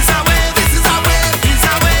 this is our way, this is our way, this is our way, this is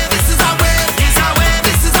our way, this is our way, this is our way,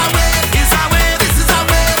 this is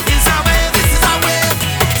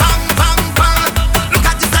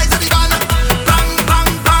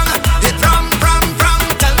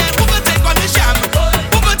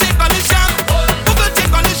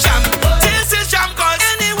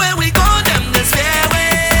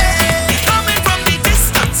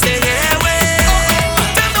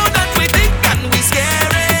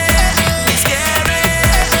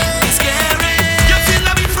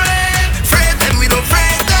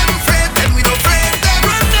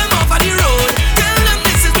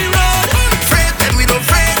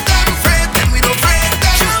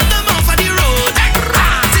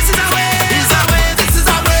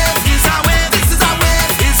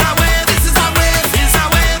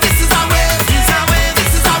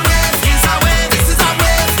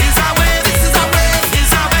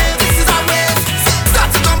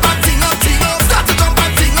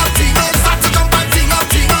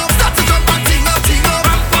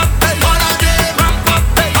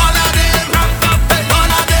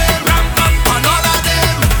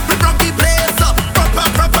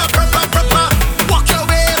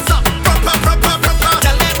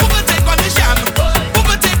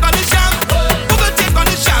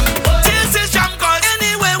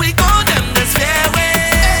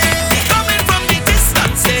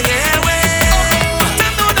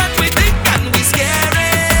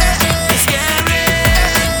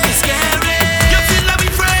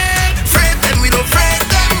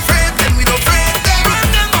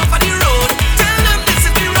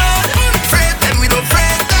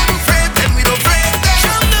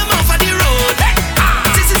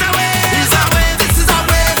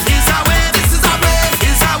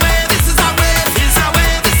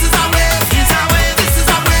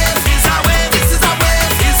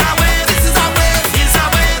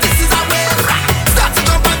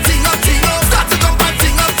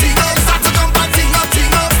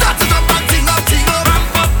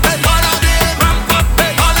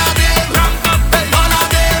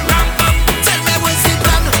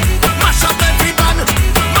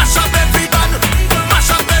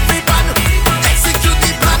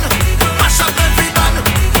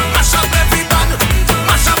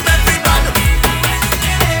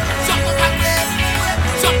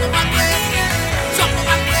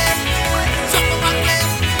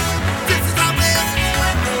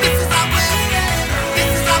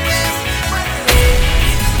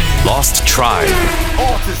tribe.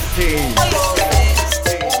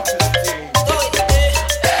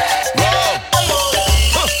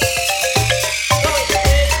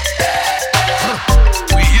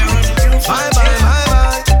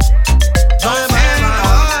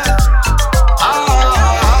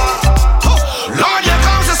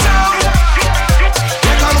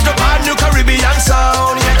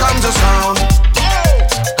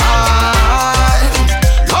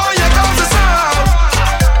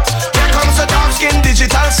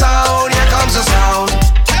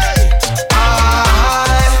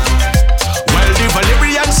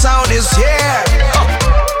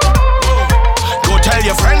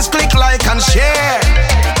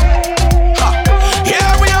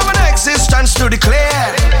 To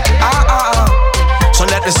declare, so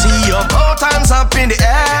let me see your both hands up in the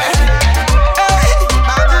air.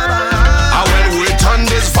 When we turn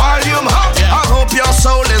this volume up, I hope your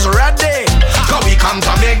soul is ready. Cause we come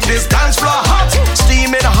to make this dance floor hot,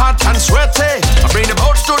 steaming hot and sweaty. I bring the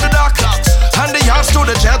boats to the dock and the yachts to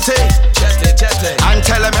the jetty, and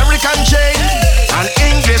tell American Jane and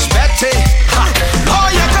English Betty. Oh,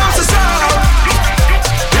 here comes the sound.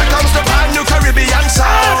 Here comes the brand new Caribbean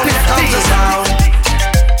sound. Here comes the sound.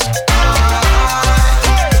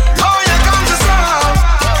 Oh, here comes the sound.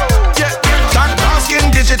 Yeah, that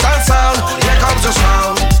dark-skin digital sound. Here comes the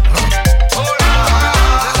sound.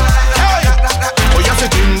 Hey, oh, you have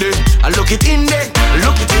it in there. I look it in there.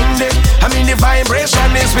 Look it in there. I mean the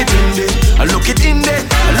vibration is within there. I look it in there.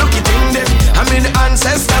 I look it in there. I mean the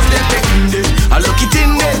ancestors they in there. I look it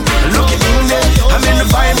in there. I look it in there. I mean the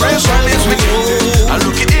vibration is within there. I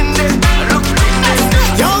look it in there. I look it in there.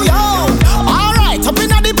 Yo, alright, up in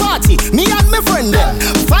the party, me and my friend them.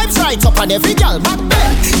 Vibes right up on every girl back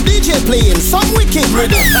then. DJ playing some wicked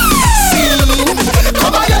rhythm. Scene,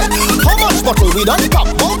 come again. How much bottle we done pop?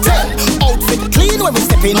 About 10. Outfit clean when we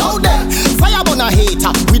stepping out there. Fire burn a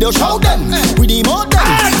hater, we don't show them. We demote them.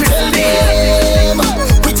 Tell them,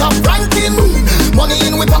 we top ranking. Money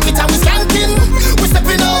in we pocket and we skanking. We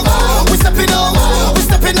stepping out, we stepping out, we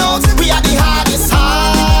stepping out. We are the hardest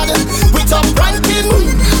hard. We top ranking.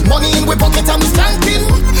 Money in we pocket and we skanking.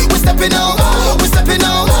 We stepping out, we stepping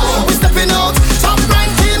out, we stepping out. Top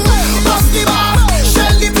ranking, bust the bar,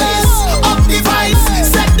 shell the place, up the vibes,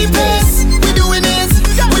 set the pace. We doing it,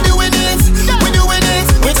 we doing it, we doing it.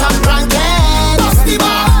 We top ranking, bust the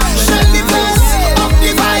bar, shell the place, up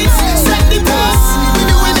the vibes, set the pace. We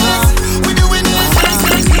doing it, we doing it.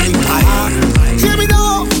 Hear me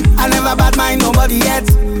now, I never bad mind nobody yet.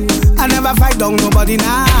 I never fight down nobody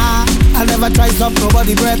now. I never try stop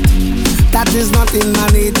nobody breath. That is not in my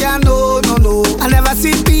nature, no. I never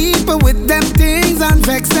see people with them things and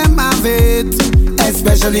vex them of it,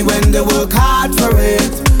 especially when they work hard for it.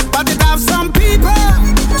 But it have some people,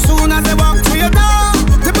 soon as they walk through your door,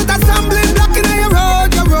 they put a stumbling block in your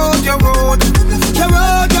road, your road, your road, your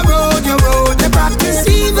road, your road, your road. They practice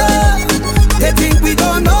evil, they think we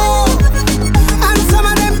don't know. And some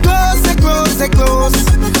of them close, they close, they close,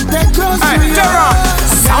 they close to you.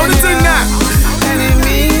 Sound it in there.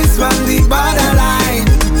 Enemies from the borderline.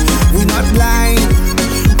 We not blind.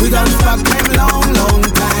 We don't fuck them long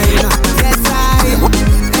time. Yes,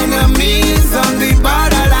 enemies on the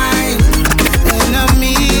borderline.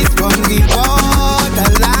 Enemies from the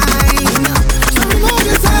borderline. So remove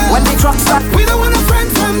yourself. When the trucks stop, we don't want a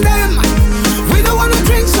friend from them. We don't want to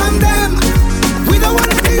drink from them. We don't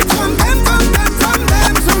want to eat from them, from them, from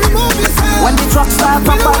them. So remove yourself. When the trucks stop,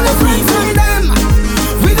 we don't want to drink from them.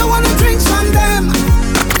 We don't want to drink from them.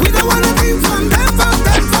 We don't want to drink from them, from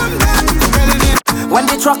them, from them. When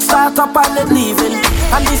the truck start up and it leaving,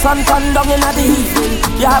 and the sun come down in the evening,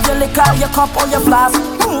 you have your liquor, your cup or your flask.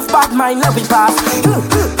 Move bad mind, let me pass. Move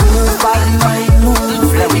bad mind,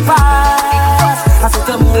 move, let me pass. I said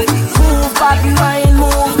to move bad mind,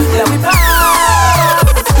 move, let me pass.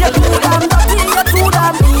 You're too damn dirty, you're too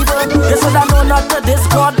damn evil. You should have known not to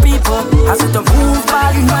discord people. I said to move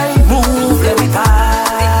bad mind, move, let me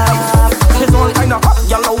pass. There's all kind of hot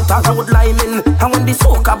y'all out a road liming, and when the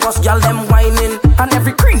soca bus y'all them whining, and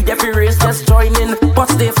every creed, every race just joining. But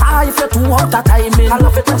stay far if you're too out of timing. I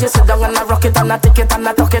love it when you sit down and I rock it and I take it and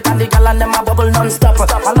I tuck it, and the gal and them a bubble non-stop.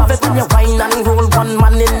 I love it when you whine and roll one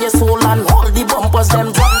man in your soul and all the bumpers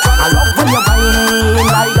them drop. I love when you whine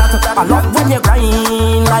like that. I love when you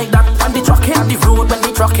grind like that. And the truck hit the road, when the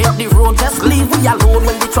truck hit the road, just leave me alone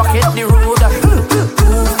when the truck hit the road.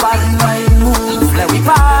 Move bad mind, move, let me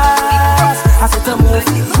pass. I said to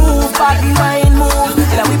move bad mind, move,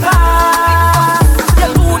 let me pass.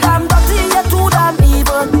 You're too damn dirty, you're too damn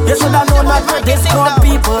evil. You should have known not to discord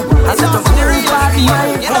people. I said to move bad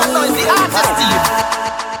mind, move, let me pass.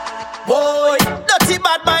 Boy, dirty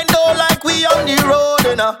bad mind don't like we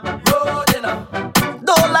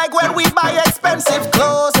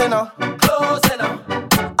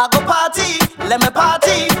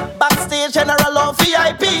party. Backstage, general or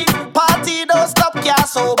VIP. Party don't stop, can't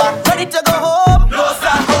sober. Ready to go home? No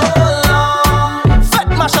stop. Hold on. Fed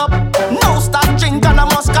mash up. No stop, drink and I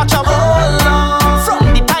must catch up. Hold on.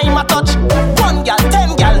 From the time I touch, 1 gal,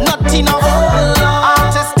 10 gal, not enough. Hold on.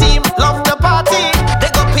 Artist team love the party. They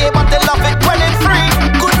go pay but they love it when it's free.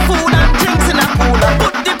 Good food and drinks in a cooler.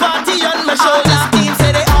 Put the party on my shoulder. Artist team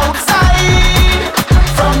say they outside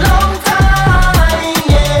from long time,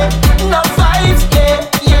 yeah. No vibes, yeah.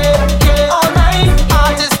 All night.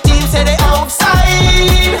 Artist team say they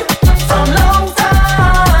outside from long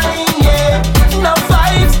time, yeah. No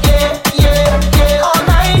vibes, yeah. All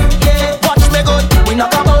night, yeah. Watch me good. We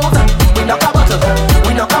knock a bottle, we knock a bottle,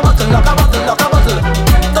 we knock a bottle, knock a bottle, knock a bottle.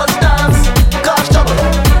 Touch dance, cause trouble.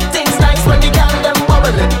 Things nice when the girl them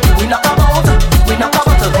bubbling. We knock a bottle, we knock a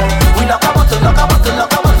bottle, we knock a bottle, knock a bottle,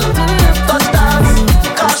 knock a bottle. Touch dance,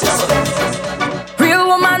 cause trouble. Real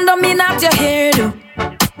woman don't mean have your hairdo,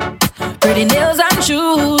 pretty nails and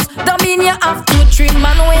shoes. Don't mean you have to treat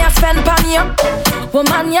man when you spend pan you.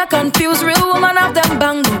 Woman you confuse, real woman have them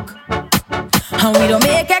bang book, and we don't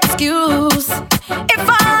make excuse. If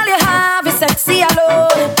all you have is sexy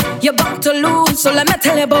alone, you're bound to lose. So let me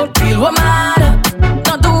tell you about real woman.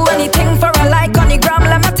 Don't do anything for a like on the gram.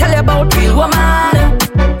 Let me tell you about real woman.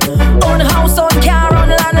 Own house, own car, own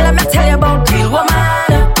land. Let me tell you about real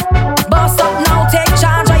woman. Boss up now, take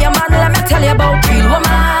charge of your man. Let me tell you about real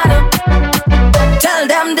woman. Tell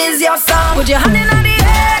them this your song. Put your hand in the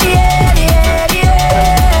air,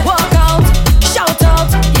 yeah. Walk out, shout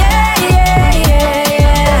out, yeah.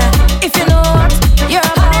 If you know what you're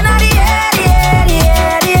hand in the air,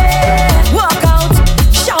 yeah. Walk out,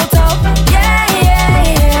 shout out, yeah.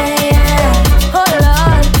 Hold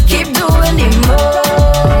on, keep doing the most.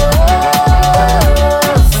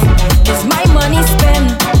 It's my money spent,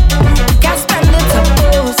 can't spend it to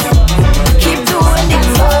post. Keep doing the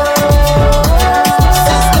most.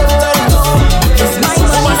 It's my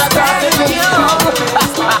money spent.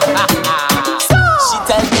 She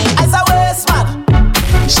tell me as a waste man.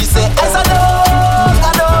 She say as a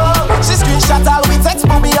dog. She screenshot all we text,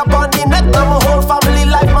 put me up on the net. Now my whole family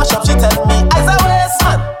life mash up. She tell me as a waste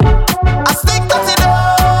man. I stick to the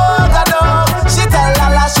dog. She tell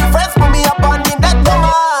all she friends, put me up on the net. Come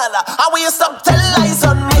on, I will you stop tell lies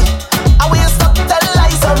on me. I will you stop tell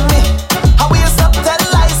lies on me. I will you stop tell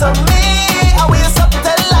lies on me. I will you stop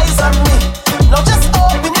tell lies on me. Now just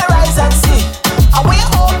open your eyes and see. I will you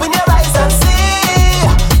open your eyes and see.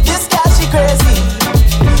 This girl she crazy,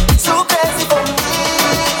 too crazy for me.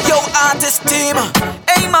 Yo, artist team.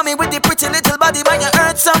 Hey, mommy, with the pretty little body, man, you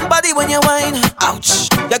hurt somebody when you whine. Ouch.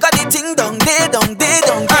 You got the thing down there.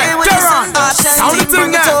 Hey, when you sing, Sound the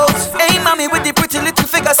thing now. Hey, mommy, with the pretty little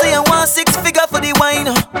figure, say you want 6 figure for the wine.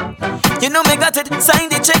 You know me got it, sign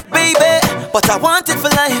the check, baby, but I want it for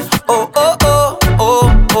life. Oh.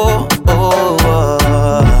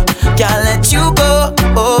 Can't let you go.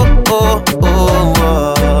 Oh.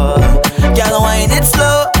 Can't wind it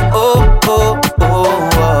slow. Oh.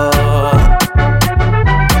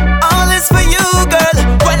 All is for you, girl.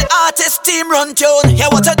 When artist team run tune, yeah,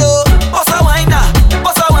 what I do? Boss a wine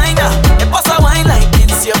like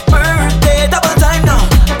it's your birthday. Double time now.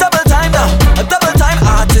 Double time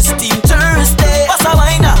artist team Thursday. Boss a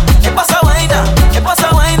wine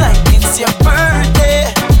like it's your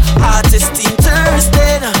birthday. Artist team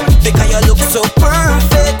Thursday now. Because you look so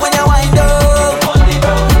perfect when you wind up.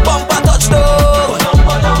 Bumper touch down.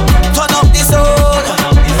 Turn up the sound.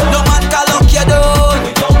 No man can lock you down.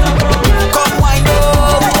 Come wind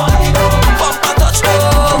up. Bumper touch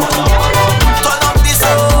down. Turn up the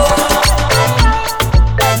sound.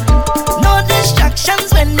 No distractions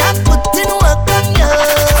when I put in work on you.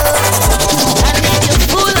 I need your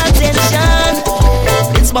full attention.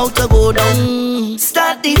 It's about to go down.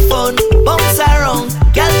 Start the fun, bounce around.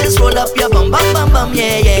 Girl, just roll up your bum,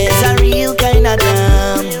 yeah. It's a real kind of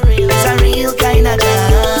jam.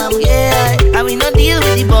 Yeah. And we no deal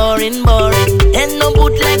with the boring. And no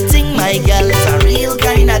bootleg thing, my girl. It's a real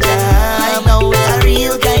kind of jam. I know it's a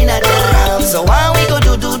real kind of jam. So why we go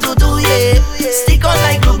do, yeah. Stick on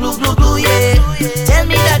like glue, yeah. Tell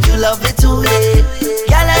me that you love it too, yeah.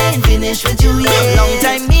 Girl, I ain't finished with you, yeah. Long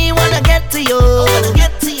time me wanna get to you. Girl,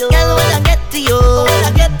 wanna get to you.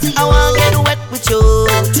 I wanna get wet with you.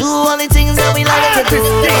 Do all the things that we like to do.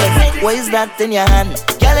 What is that in your hand?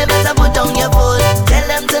 Girl, you better put down your phone. Tell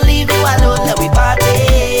them to leave you alone. Let we party.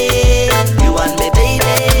 You and me, baby.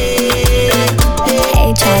 Hey,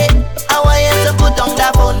 I want you to put down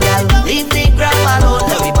that phone, girl. Leave the gram alone.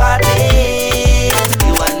 Let we party.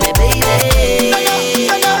 You and me, baby.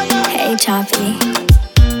 Hey, Choppy.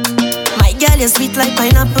 My girl, you're sweet like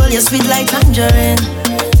pineapple. You're sweet like tangerine. tangerine.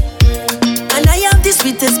 And I have the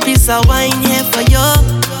sweetest piece of wine here for you.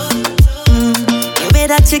 The way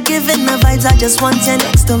that you're giving the vibes, I just want you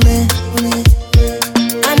next to me.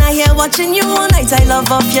 And I hear watching you all night, I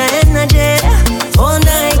love off your energy. All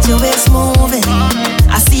night your waist moving,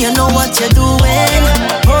 I see you know what you're doing.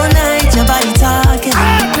 All night your body talking,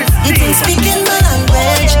 you think speaking my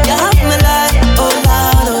language. You have me like, oh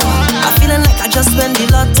Lord, oh. I'm feeling like I just went the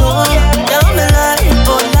lotto. You have me like,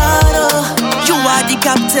 oh Lord, oh. You are the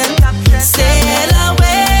captain, sail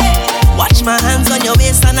away. Watch my hands on your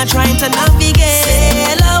waist and I'm trying to navigate.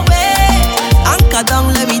 Sail away, anchor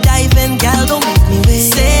down, let me dive in, girl, don't make me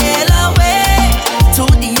wait. Sail away, to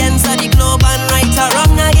the ends of the globe and right or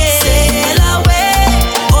wrong again. Sail away,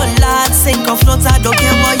 oh Lord, sink or float, I don't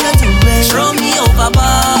care what you're doing. Throw me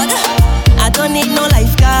overboard, I don't need no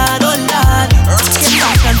lifeguard, oh Lord. Rocking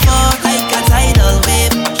back and forth like a tidal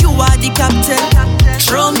wave. You are the captain,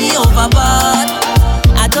 throw me overboard,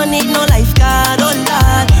 I don't need no lifeguard, oh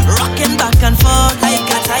Lord. Rocking back and forth like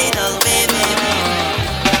a tidal wave.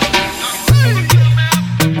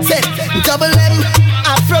 Say, double M,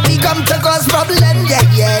 Afro we come to cause problem, yeah,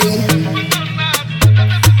 yeah.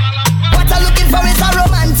 What I'm looking for is a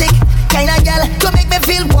romantic kind of girl to make me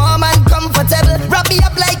feel warm and comfortable. Wrap me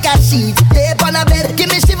up like a sheet, lay on a bed, give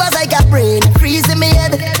me shivers like a brain freeze in me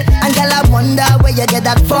head. And girl, I wonder where you get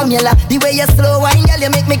that formula. The way you slow wine, girl, you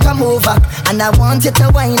make me come over. And I want you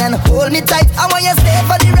to wine and hold me tight. I want you stay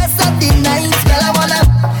for the rest of the night.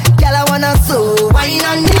 Girl, I wanna slow wine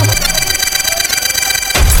on you.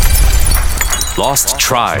 Lost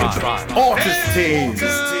Tribe. Artist team.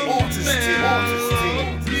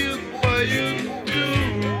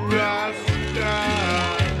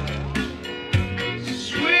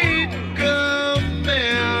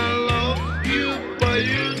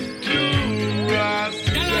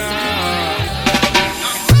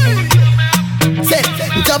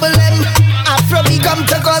 Double M, Afro we come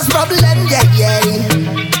to cause problem, yeah, yeah.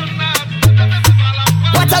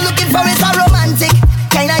 What I'm looking for is a romantic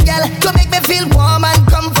kind of girl to make me feel warm and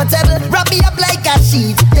comfortable. Wrap me up like a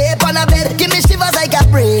sheet, lay on a bed, give me shivers like a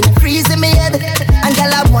brain freeze in me head. And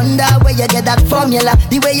girl, I wonder where you get that formula.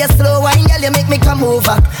 The way you slow wine, girl, you make me come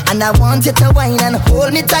over. And I want you to wine and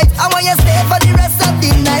hold me tight. I want you stay for the rest of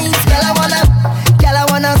the night. Girl, I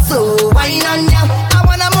wanna slow wine on you. I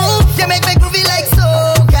wanna move, you make me groovy like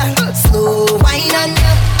soca. Slow wine on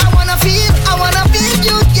you. I wanna feel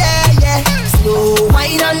you, yeah, yeah. Slow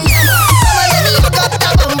wine on you. Come on, let me look up the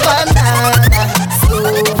bumper, nah.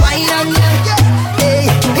 Slow wine on you. Hey,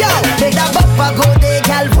 yo, make that bumper go there,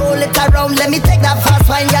 girl. Roll it around, let me take that fast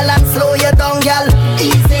wine, girl, and slow you down, girl.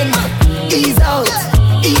 Ease in, ease out,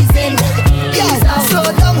 ease in, ease out. Slow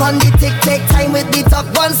down on the tick, take time with the talk.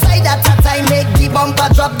 One side at a time, make the bumper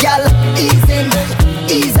drop, girl. Ease in,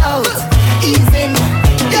 ease out, ease in,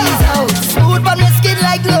 ease out. Smooth on the skin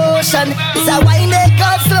like lotion. It's a wine they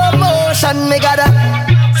call slow motion. Me gotta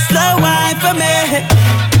slow wine for me,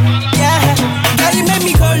 yeah. Girl, you make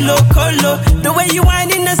me go low, the way you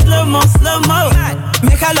whine in the slow-mo.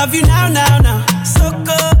 Make I love you now. So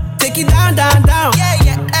good, take it down.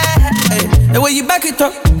 Yeah. The way you back it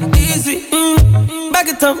up, easy. Back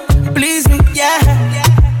it up, please me, yeah.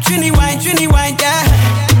 Trini wine, yeah.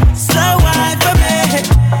 Slow wine for me.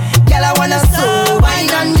 Girl, I wanna slow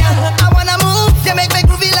wine on ya. I wanna move, you make me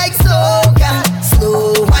groovy like soca.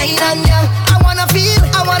 Slow wine on ya. I wanna feel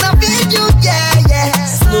you, yeah.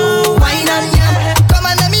 Slow wine on ya. Come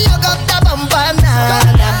on, let me hug up the bumper now.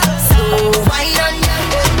 Slow wine on ya.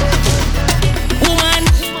 Woman,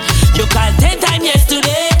 you called 10 times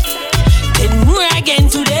yesterday, 10 more again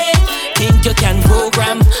today. Think you can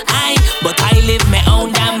program, but I live my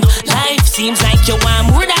own damn life. Seems like you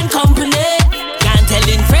want more than company. Can't tell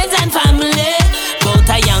in friends and family about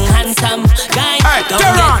a young handsome guy. Hey, don't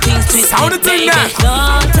get things twisted, baby.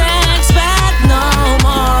 Don't expect no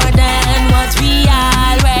more than what we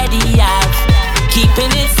already have.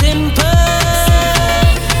 Keeping it simple.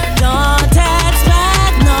 Don't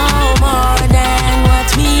expect no more than what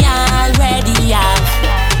we already have.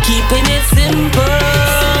 Keeping it simple.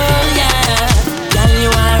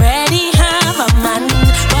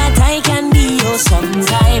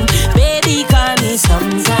 Sometime, baby, call me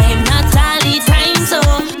sometime. Not all the time, so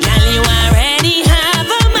girl, you already have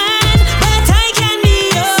a man, but I can be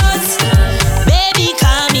yours. Baby,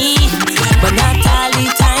 call me, but not all the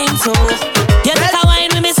time, so you take a wine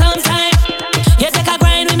with me sometime. You take a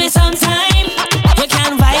grind with me sometime. You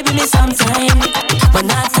can vibe with me sometime, but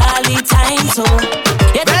not all the time, so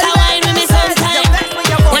you take a wine with me sometime.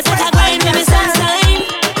 You take a grind with me sometime.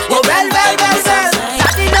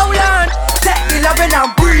 Loving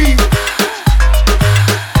and breathe.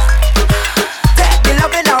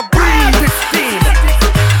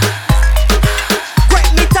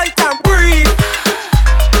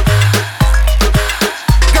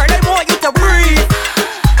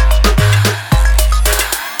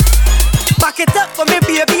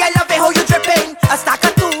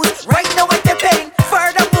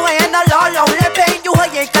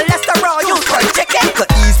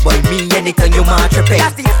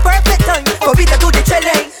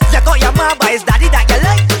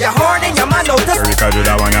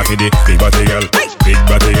 here for the big body girl, big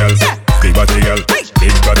body girl, big body girl,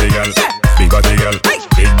 big body girl, big body girl,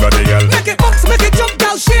 big body girl. Make it bounce, make it jump,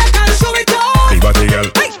 girl, shake and show it off. Big body girl,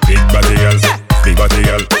 big body girl, big body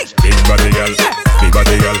girl, big body girl, big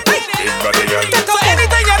body girl, big body girl. So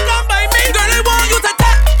anything you come by me, girl, I want you to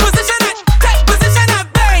take position at bang, position at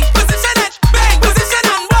bang, position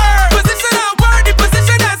and word, position and word, the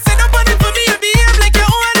position at sit up on it for me and behave like you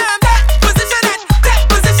own them. Position at bang,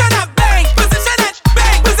 position at bang, position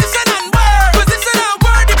and word, position and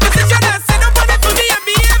word, the position at sit up on it for me and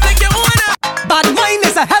behave like you own them. Bad mind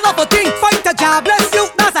is a hell of a thing. Fight a jobless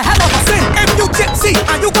youth, that's a hell of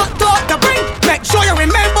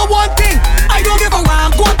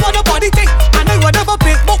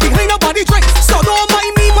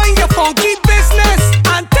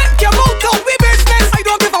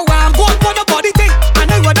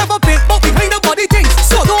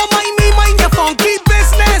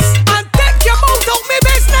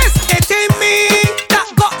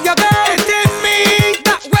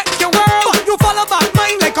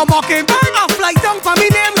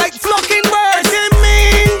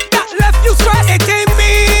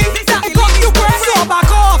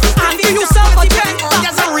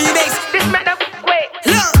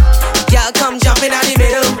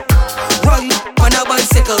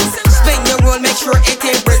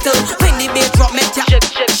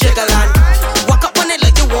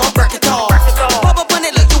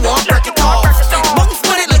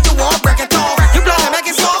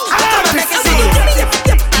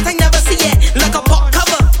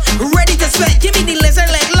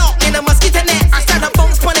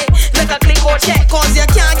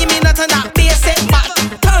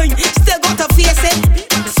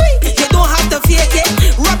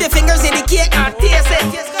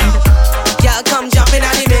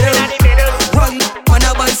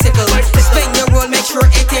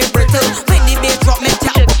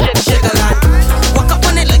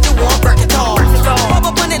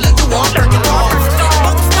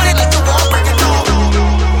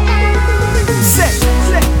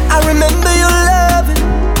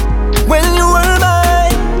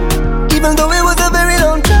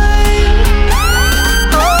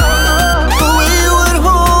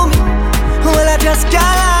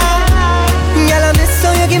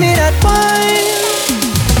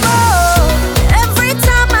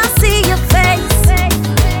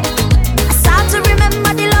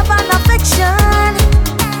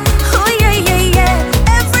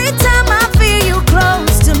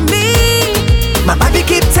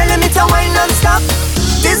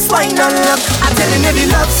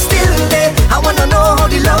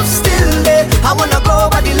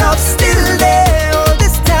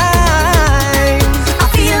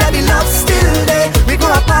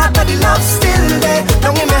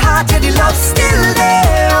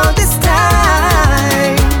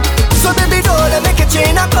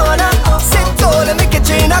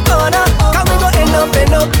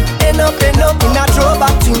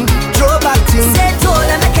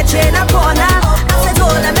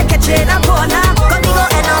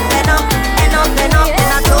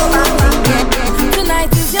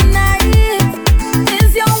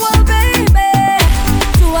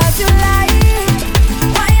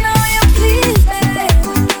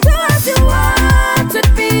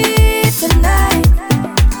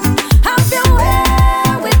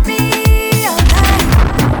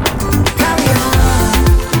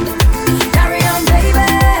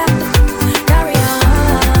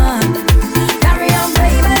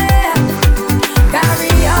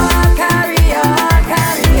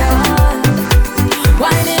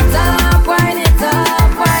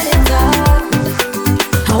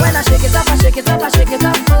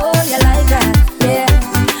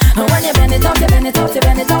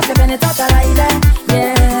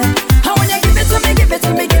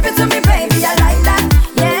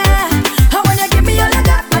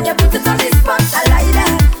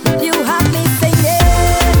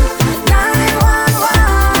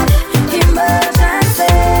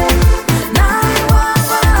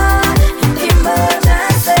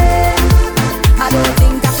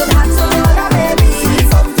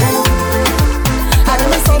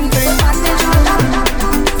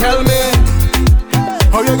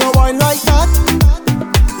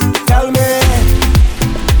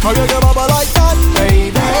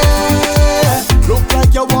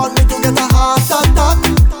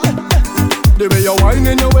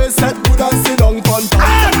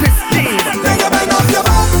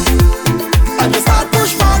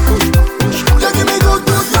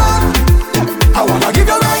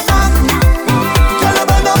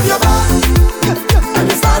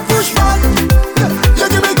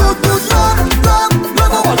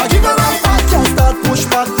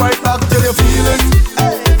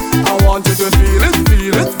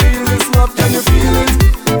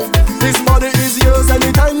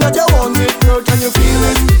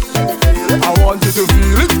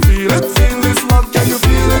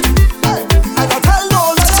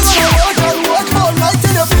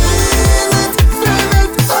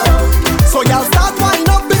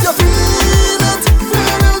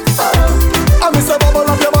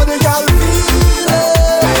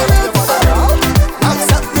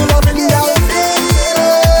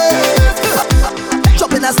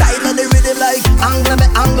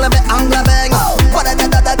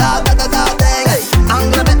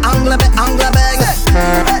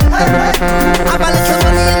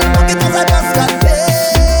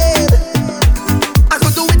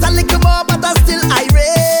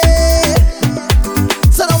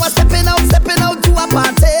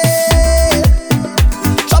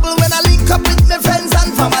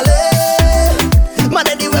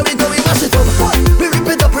it up, we mash it up. We rip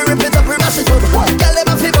it up, we rip it up, we mash it up. Girl, them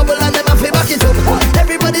a fi bubble and them a fi back it up.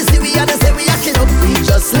 Everybody see we and they say we act it up. We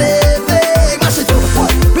just living, mash it up.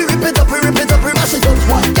 We rip it up, we rip it up, we mash it up.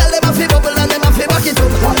 Girl, them a fi bubble and them a fi back it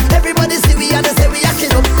up. Everybody see we and they say we act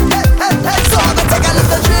it up. Hey, hey, hey. So I go take a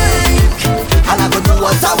little drink and I go do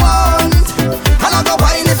what I want. And I go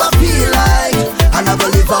wine if I feel like. And I go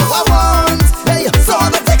live how I want. Hey, so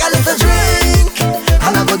I go take a little drink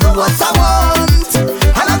and I go do what I want.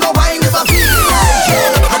 And I go wine if I feel like.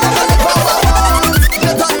 Yeah. And I go live how I want.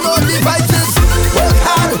 You don't know the vices. Work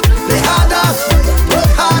hard, play harder.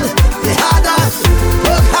 Work hard, play harder.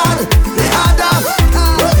 Work hard, play harder.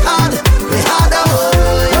 Work hard, play harder.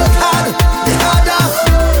 Work hard, play harder.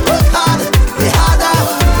 Work hard, play harder.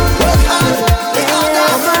 Work hard, play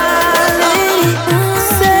harder.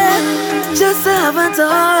 Just I haven't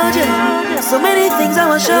told you. So many things I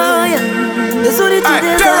want to show you. There's only two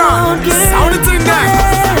days I don't care. Sound it in there.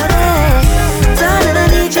 Darling, I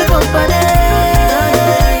need your company.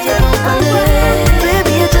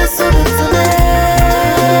 Baby, you're just so good to me.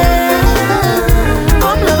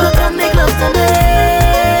 Come love, come make love to me.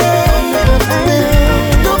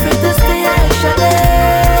 Don't break this day, extra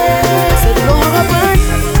day. Say we go hug up on,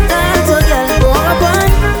 dance, oh girl, we go hug up on.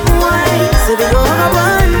 Why? Say we go hug up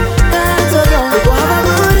on, dance, oh girl, we go have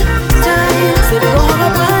a good time. Say we go hug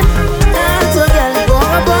up on, dance, oh girl, we go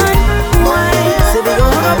hug up on. Why? Say we go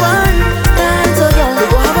hug up on, dance, oh girl, we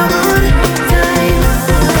go have a good time.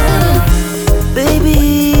 Baby,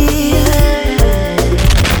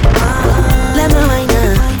 let me wind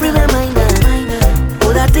up, bring my mind up.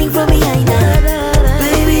 Pull that thing from behind her,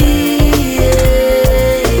 baby.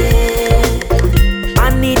 I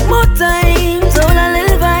need more time, so a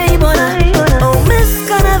little vibe on her. Oh, Miss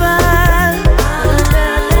Carnival,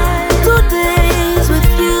 2 days with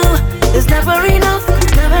you is never enough,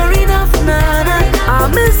 nah, nah. I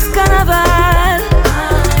miss Carnival.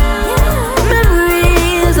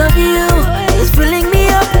 Memories of you is filling me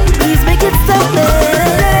up. Please make it stop.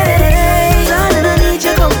 Darling, I need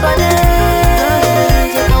your company.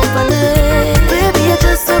 Baby, you're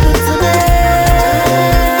just so good to me.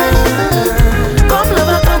 Come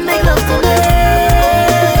lover, come make love to me.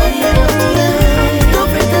 Don't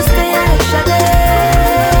break this day, extra day.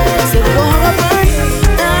 Say we go hug up on,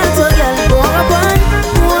 dance, oh girl, we go hug up on.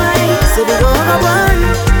 Why? Say we go hug up on,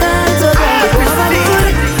 dance, oh girl, we go have a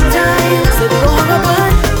good time. Say we go hug up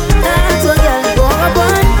on, dance, oh girl, we go hug up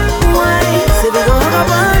on. Why? Say we go hug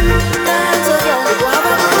up on, dance, oh girl, we go have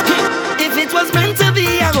a good. If it was meant to be,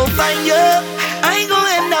 I gon' find you. I ain't gon'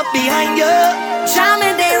 end up behind you.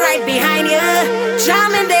 Charming, they right behind you.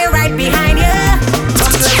 Charming, they right behind you.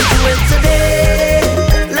 Come, let me do it today.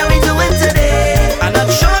 Let me do it today. I'm not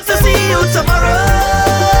sure to see you tomorrow.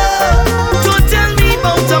 Don't tell me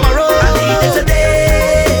about tomorrow. I need it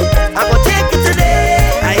today. I gon' take it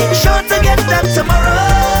today. I ain't sure to get that tomorrow.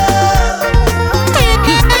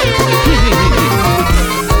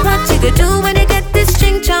 What you could do when you get this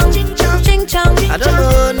ching chong, ching chong, ching chong? I don't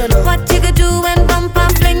know, no. What you could do when bumper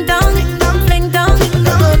fling down, fling down?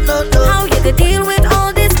 No. How you could deal with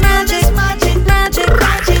all this magic?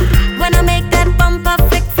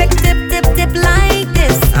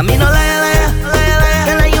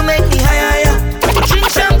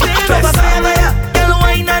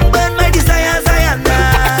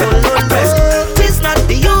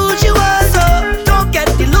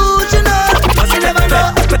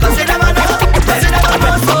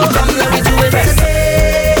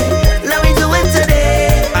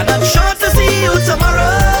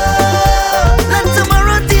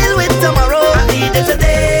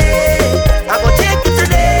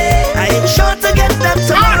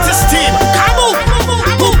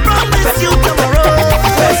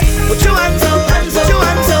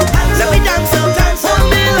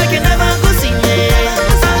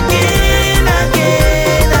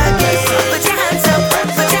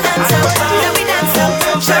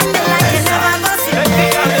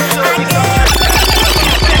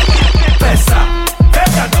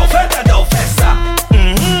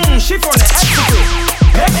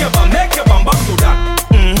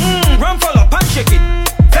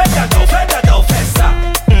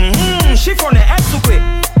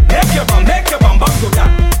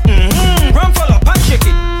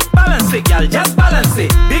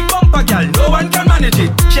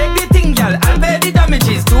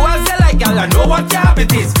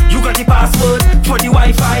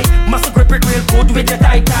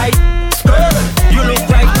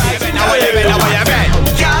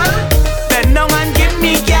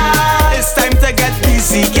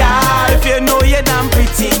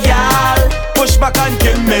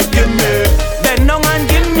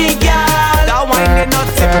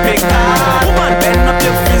 typical. Woman, bend up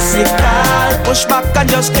your physical. Push back and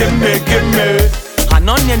just give me. Hand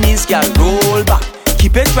on your knees, girl, roll back.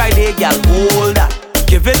 Keep it right there, girl, hold that.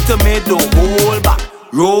 Give it to me, don't hold back.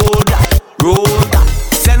 Roll that.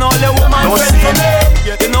 Send all the woman friends for me.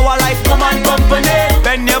 You know I like woman company.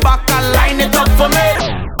 Bend your back and line it up for me.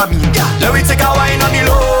 Let me take a wine on the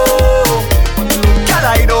low. Girl,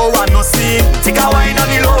 I don't want no scene. Take a wine on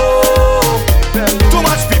the low. Too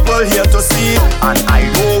much people here to see, and I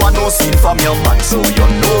don't want no scene from your man. So you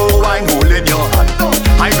know I'm holding your hand.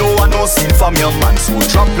 I don't want no scene from your man. So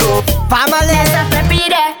drop low. Family,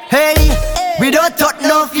 hey, we don't talk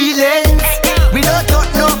no feelings. We don't talk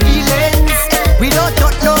no feelings. We don't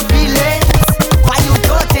talk no feelings. Why you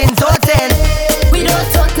talking? We don't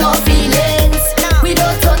talk no feelings. We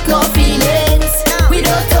don't talk no feelings. We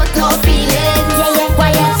don't talk no feelings.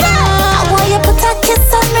 Why I want you put a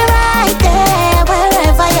kiss on me right there,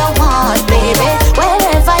 wherever you want, baby.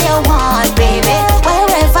 Wherever you want, baby.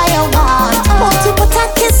 Wherever you want. Won't you put a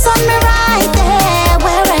kiss on me right there,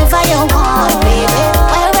 wherever you want, baby.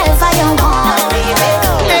 Wherever you want, baby.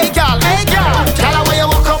 Hey girl, tell her where you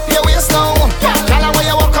walk up your waist now. Tell her where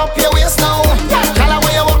you walk up your waist now. Tell her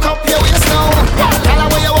where you walk up your waist now. Tell her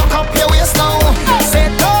where you walk up your waist now. Say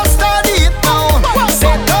don't study it now.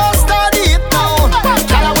 Say don't study it now.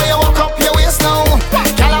 Tell her where you walk up your waist now.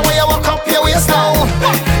 Tell her where you walk up your waist now.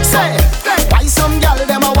 Say why some girl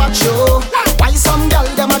them a watch you? Why some girl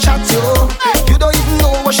them a chat you? You don't even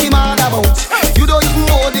know what she mad about. You don't even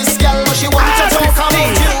know this girl what she want to talk about you.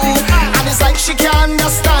 And it's like she can't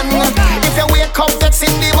understand. If you wake up vex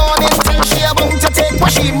in the morning, tell she about to take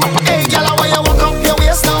what she. Hey girl, where you walk up your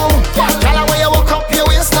waist now? Tell her where you walk up your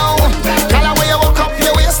waist now. Tell her where you walk up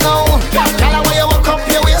your waist now. Tell her where you walk up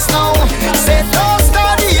your waist now. Say don't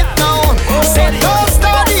study it now. Say don't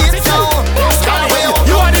study it now. Tell her where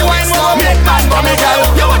you are the wine woman, make man for me, girl.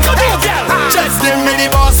 You want to do, girl? Just give me the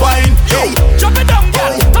boss wine. Hey, drop it down,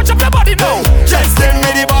 girl. Touch up your body now. Just give me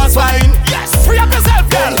the boss wine. Yes, free up yourself,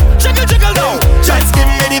 girl. Jiggle now. Just give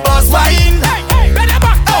me the boss wine. Hey, bend your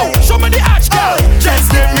back now. Show me the arch, girl. Just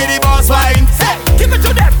give me the boss wine. Say, give it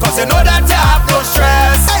to them, cause you know that you have no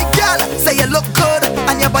stress. Hey girl, say you look good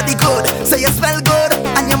and your body good. Say you smell good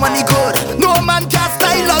and your money good. No man can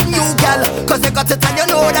style on you, girl, cause you got it and you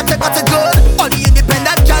know that you got it good. All the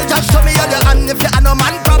independent girl, just show me on your hand. If you have no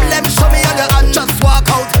man problem, show me on your hand. Just walk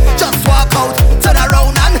out, turn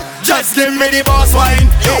around and just give me the boss wine.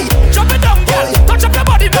 Hey, drop it down, girl. Touch up your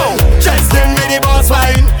body now. Just give me the boss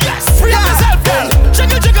wine. Yes, free up yourself, girl.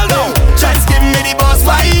 Jiggle now. Just give me the boss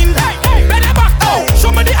wine. Hey, bend your back now.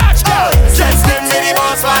 Show me the arch, girl. Just give me the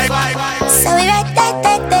boss wine. So we right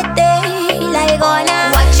like gonna.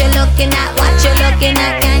 What you looking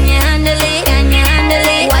at? Can you handle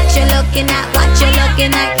it? What you looking at?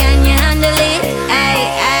 Can you handle it?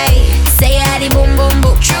 Ay. Say I the boom boom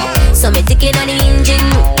boom. So me take it on the engine.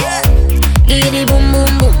 Give me the boom boom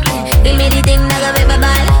boom. Give me the thing that got me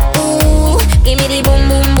ball. Ooh, give me the boom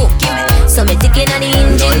boom boom. So me take it on the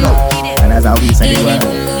engine. And that's how we say Give me it. the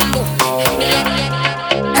boom boom boom.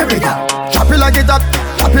 Every time, drop it like it hot,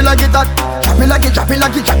 drop it like it hot, drop it like it hot,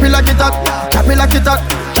 drop it like it hot, drop it like it hot,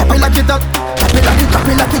 drop it like it hot, drop it like it, drop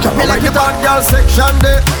it like it, drop it like it. Bad girl section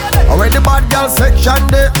day, already bad girl section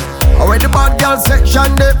day, already bad girl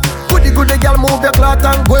section day. Goody girl move your cloth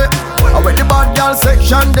and go. Already bad girl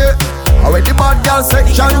section day, already bad girl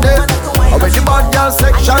section day, already bad girl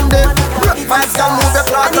section day. Fast girl move your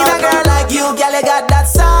cloth. I need a girl like you, girl, you got that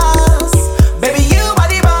sauce. Baby, you are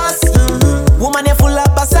the boss. Woman, you full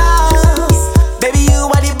of sauce. Baby, you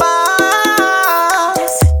are the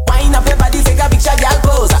boss. Wind up your body, take a picture, girl,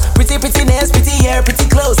 pose. Pretty nails, pretty hair, pretty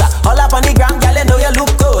clothes. All up on the ground, girl, you know you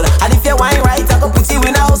look good. And if you wine right, I go put you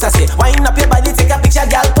in a house. I say, wind up your body, take a picture,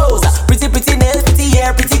 girl, pose. Pretty nails, pretty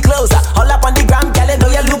hair, pretty clothes. All up on the ground, girl, you know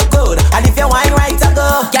you look good. And if you wine right, I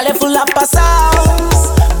go, girl, you full of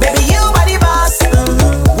sauce. Baby, you are the boss.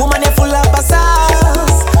 Woman, you full of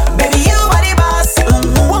sauce. Baby, you are the boss.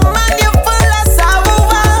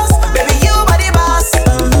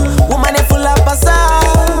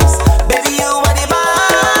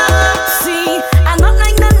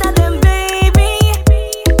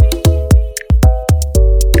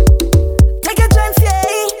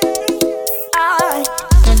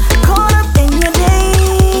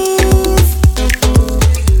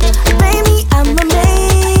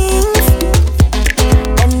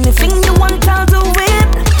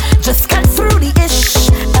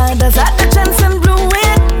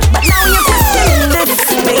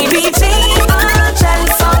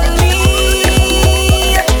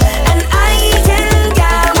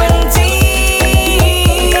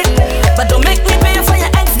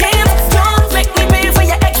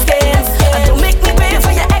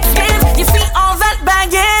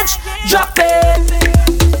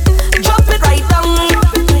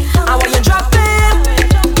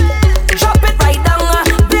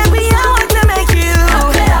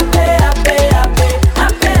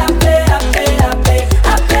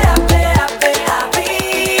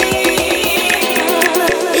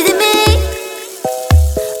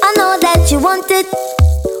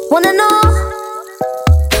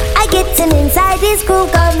 this crew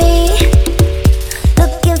got me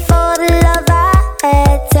looking for the love I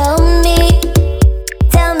had. Tell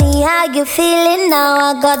me how you feeling now.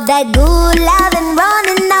 I got that good loving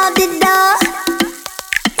running out the door,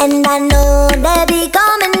 and I know they'll be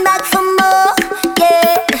coming back for more.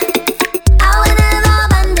 Yeah, I will never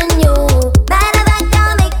abandon you. Matter of fact,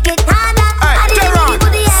 I'll make it harder. I didn't really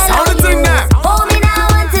put the hell on you. Hold me now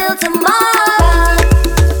until tomorrow.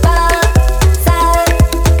 Side,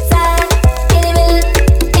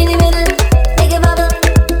 in the middle, make it bubble.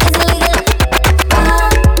 It's illegal.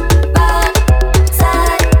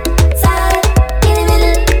 Side, in the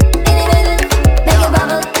middle, make it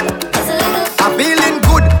bubble. It's illegal. I'm feeling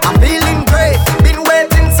good, I'm feeling great. Been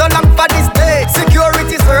waiting so long for this day.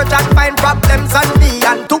 Security search and find problems on me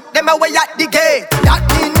and took them away at the gate. That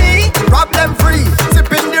mean me, problem free.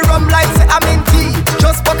 Sipping the rum like say I'm in tea.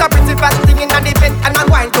 Just fuck a pretty fat thing in an event and I'm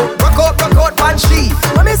going to rock out one she.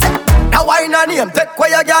 When me say, that wine on him, take away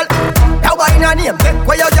your girl. That wine on him, take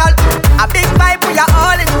away your girl. A big vibe we are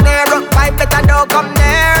all in there. Rock vibe better don't come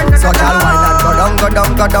near. So girl wine and go down, go down,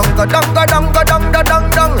 go down, go down, go down, go down, go down,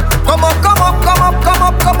 down. Come up, come up, come up, come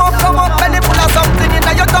up, come up, come up. Belly full of something in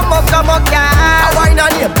your come up, yeah. That wine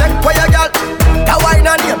on him, take away your girl. That wine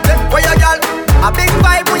on him, take away your girl. A big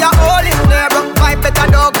vibe we are all in there. Rock vibe better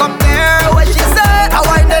don't come near. What she say? That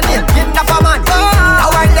wine on him, kidnap a man. That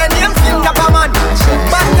wine on him, kidnap a man.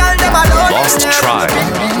 But girl them alone. Lost Tribe.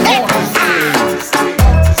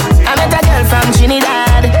 I met a girl from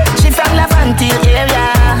Trinidad. She from La Frontier area.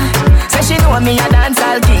 Say she know me a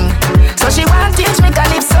dancehall king, so she want teach me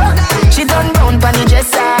calypso. She done down pon the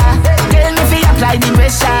dresser. Tell me fi apply the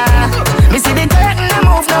pressure. Me see the curtain a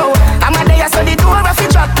move now. I'm a there so the door a fi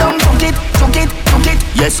drop down. Took it.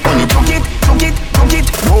 Yes, honey, took it.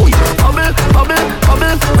 Boy, bubble,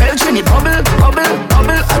 well Trini, bubble,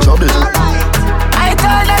 a trouble. I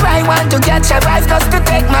told her I want to catch a vibe just to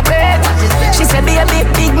take my breath. She said be a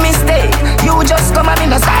big mistake. You just come and me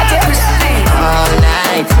no start yet. All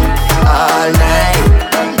night, party.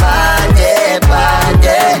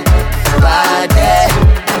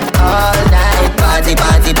 All night, party.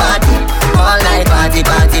 All night,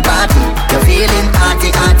 party. You're feeling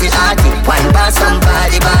arty. Wine by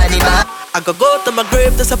somebody, body. I go to my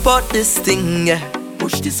grave to support this thing, yeah.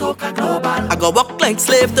 Push the soca global. I go walk like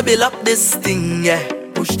slave to build up this thing, yeah.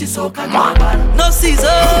 Push the soca global. No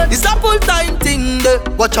season, it's a full-time thing, yeah.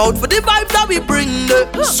 Watch out for the vibes that we bring, yeah.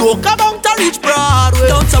 Soca bound to reach Broadway.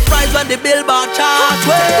 Don't surprise when the billboard chart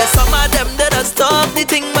way. There's some of them that have stopped the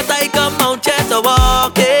thing, but I come out here to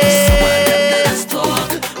walk it.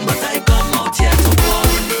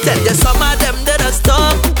 Tell you some of them that are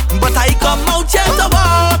stuck, but I come out here to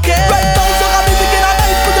walk it. Right now, so I'm making a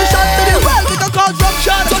nice position to the world with a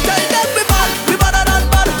construction. So tell them we badder than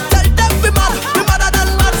bad. Tell them we badder than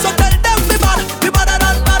bad. So tell them we badder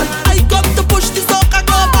than bad. I come to push the soca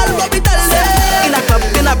global, but we tell them. In a club,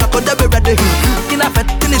 in a back, they be ready. In a fete,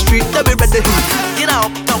 in the street, they be ready. In a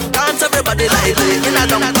uptown dance, everybody lively. In a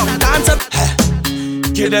downtown dance,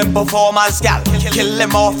 give them performance, gal. Kill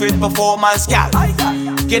them off with performance, gal.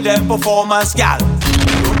 Give them performance, gal.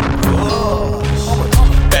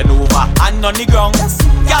 Bend over and on the ground.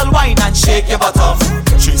 Gal, wine and shake your bottom.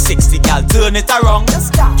 360, gal, turn it around.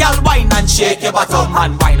 Gal, wine and shake your bottom.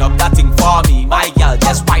 And wind up that thing for me, my gal.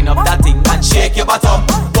 Just wind up that thing and shake your bottom.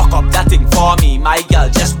 Walk up that thing for me, my gal.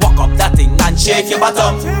 Just walk up that thing and shake your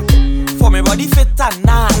bottom. For me body fit and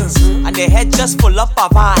nice, and the head just full up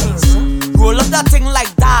of eyes. Roll up that thing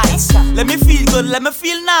like dice. Let me feel good, let me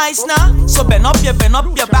feel nice now. So bend up your back,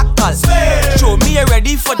 girl. Show me you're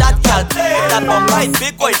ready for that, girl. That bum right,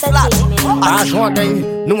 big white flat. As one day,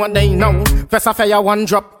 no one day now. First I fire one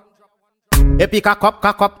drop. Epic a cup.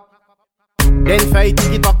 Then fire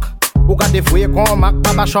tiki-tok. Who got the free come back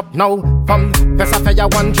baba shop now? From first I fire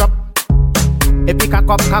one drop. Epic a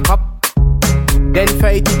cup. Then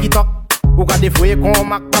fire tiki-tok. Who got the free come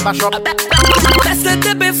back baba shop? Best let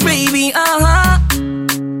it be freebie,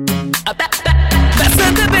 Best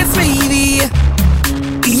let it be freebie.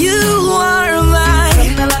 You are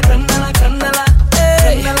mine. Candela,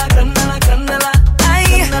 hey. Candela, ay.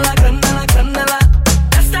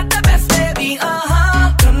 Best let the best baby,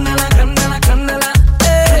 Candela,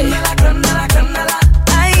 hey. Candela,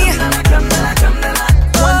 ay.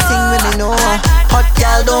 One thing really know, hot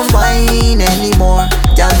gal don't whine anymore.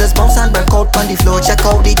 Gal just bounce and break out on the floor. Check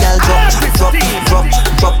out the gal drop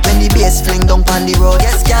when the bass fling down on the road.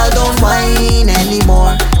 Yes, gal don't whine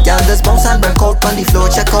anymore. Gal just bounce and break out on the floor.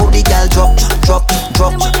 Check out the gal drop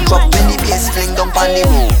when the bass fling down on the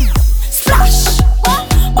road. Splash,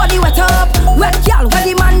 body wet up. Wet girl, where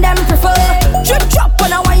the man them prefer. Drip drop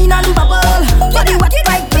on a wine and bubble. Body wet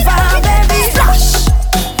like river, baby. Splash.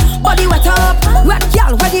 Body wet up. Wet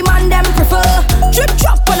girl, where the man them prefer. Drip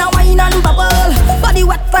drop on a wine and bubble. Body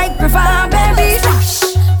wet like river, baby.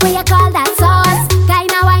 Splash. What you call that sauce?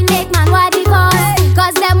 Kinda wine make man what the cause.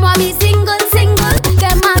 Cause them want me single, single.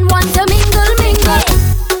 Them man want to mingle, mingle.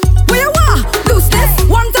 Where you are? Loose this.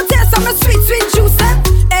 Want to taste some sweet, sweet juice.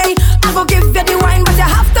 Hey, I go give you the wine, but you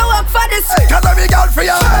have to work for this. Cause I'm a girl for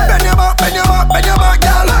ya. Bend your back, bend your back, bend your back,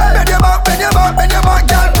 girl. Bend your back, bend your back, bend your back,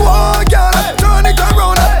 girl. Whoa, girl. Turn it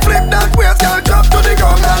around and flip that waist, girl. Drop to the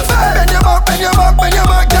ground, girl. Bend your back, bend your back, bend your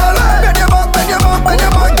back, girl. Bend your back, bend your back, bend your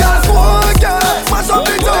back, girl. Whoa, girl. Mash up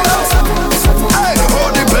the town. Hey, oh,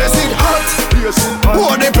 the place is hot.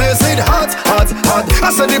 Oh, the place is hot, hot, hot. I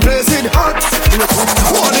said the place is hot.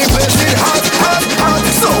 Oh, the place is hot, hot, hot.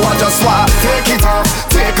 So I just want take it off,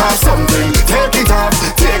 take off something, take it off,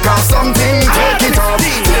 take off something, take it off,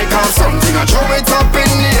 take off something. I throw it up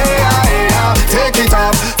in the air, take it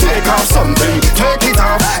off, take off something, take it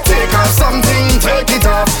off, take off something, take it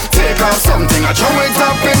off, take off something. I throw it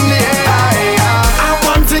up in the air. I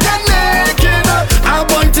want to get naked, I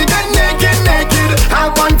want to get naked, naked. I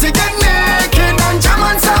want to get naked and jam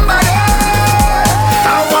on somebody.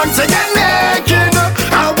 I want to get naked,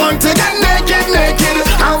 I want to get naked, naked.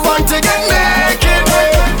 I want to get naked.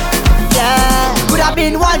 Yeah, could have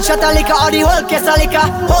been one shot of liquor or the whole case of liquor.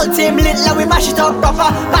 Whole team lit, like we mash it up proper.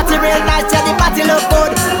 Party real nice, yeah, the party look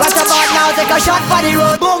good. Right about now, take a shot for the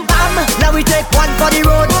road. Boom bam, now we take one for the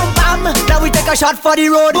road. Boom bam, now we take a shot for the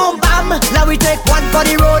road. Boom bam, now we take one for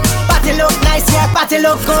the road. Party look nice, yeah, party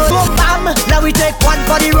look good. Boom bam, now we take one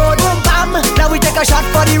for the road. Boom bam, now we take a shot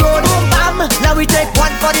for the road. Boom bam, now we take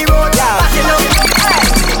one for the road. Party look, hey,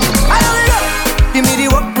 I don't know. Give me the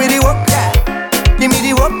work, with the work, yeah. Give me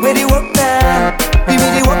the work, with the work, yeah. Give me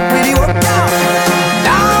the work, with the work, yeah.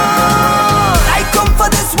 Down, I come for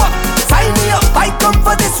this work. Sign me up, I come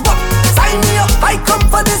for this work. Sign me up, I come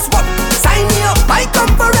for this work. Sign me up, I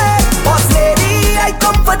come for it. Boss lady, I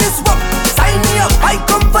come for this work. Sign me up, I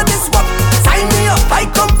come for this work. Sign me up, I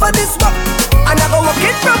come for this work. And I go work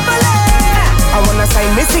it properly. I wanna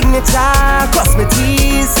sign my signature, cross my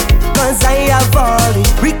T's. Cause I have all the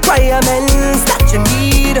requirements that you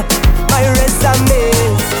need. My resume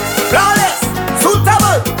is flawless,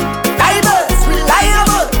 suitable, diverse,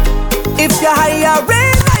 reliable. If you're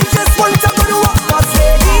hiring, I just want to go to work. Boss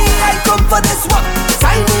lady, I come for this work.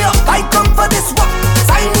 Sign me up, I come for this work.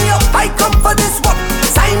 Sign me up, I come for this work.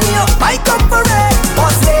 Sign me up, I come for it.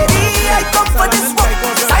 Boss lady, I come for this work.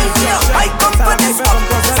 Sign me up, I come for this work.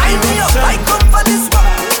 Sign me up, I come for this work.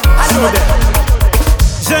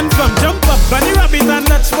 Jeune femme, jump up, bunny rabbit and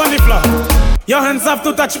touch bunny floor. Your hands have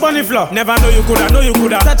to touch bunny floor. Never know you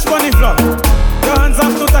coulda touch bunny floor. Your hands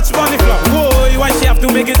have to touch bunny floor. Whoa, why she have to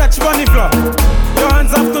make it touch bunny floor? Your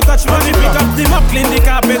hands have to touch bunny. Pick up the mop, clean the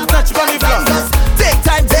carpet, touch bunny floor. Take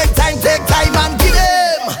time, take time, take time and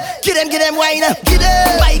give them wine, give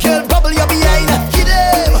them. Michael, bubble your behind, give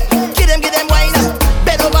them wine.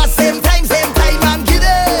 Bend over, same time and give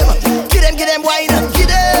them wine, give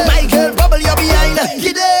them. Michael, bubble your behind,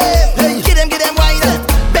 give them wine.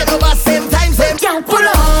 Bend over, same time. Girl, pull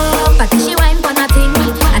up, I tell she wine for nothing.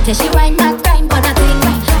 I tell she wine back, time for nothing.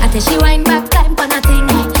 I tell she wine back, time for nothing.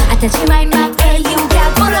 I tell she wine back, hey you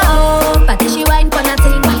girl, pull up. I tell she wine for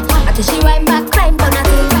nothing. I tell she wine back, time for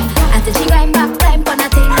nothing. I tell she wine back, time for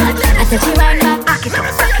nothing. I tell she wine back.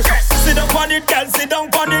 Sit down on it, girl. Sit down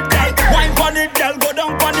on it, girl. Wine on it, girl. Go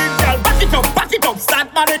down on it, girl. Back it up.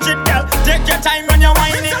 Start manage it, girl. Take your time when you're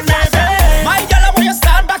whining, baby. My girl, I want you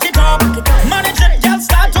start back it up. Manage it, girl.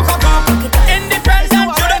 Start to cock up.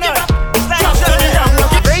 Independent, you don't give up. Drop to the ground,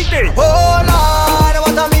 baby. Oh Lord, I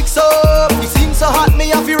want to mix up. You seem so hot,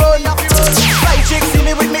 me off your run. Right chick see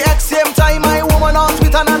me with me ex same time. My woman out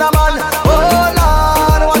with another man. Oh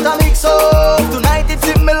Lord, I want to mix up. Tonight it's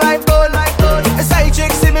in me life done. A side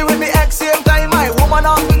chick see me with me ex same time. My woman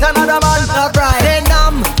out with another man. Alright, then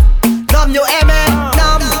numb you aimé,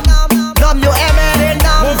 numb you aimé, then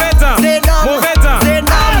numb, then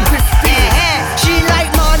numb. She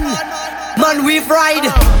like man we fried,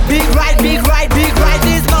 big ride this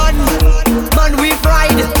man we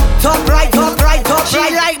fried, top right. She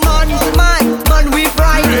like man we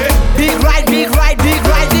fried, big ride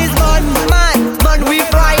this man we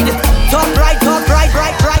fried, top right.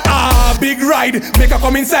 Big ride, make her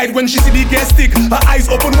come inside when she see the gas stick. Her eyes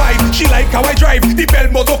open wide, she like how I drive the bell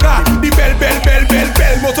motorcar. The bell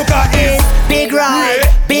motorcar is big ride.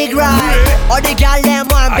 All the girl them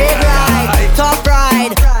want big ride, top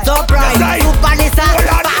ride. Super Nissa,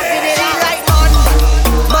 passing it in like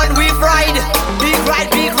man we fried, big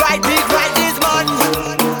ride.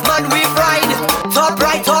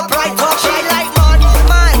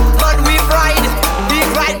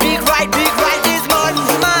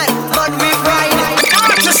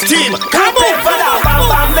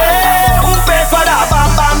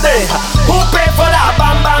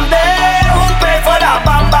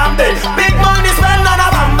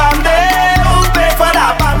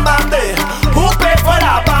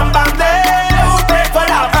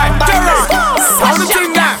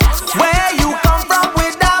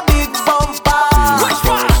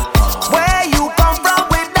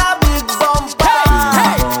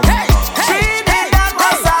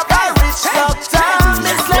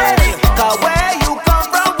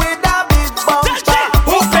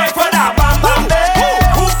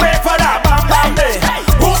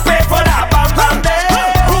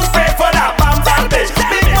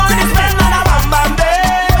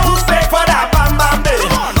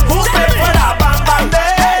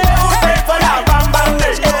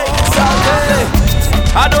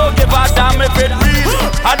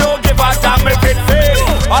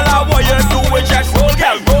 All I want you to do is just roll,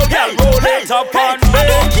 girl, roll it up on me.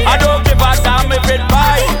 I don't give a damn if it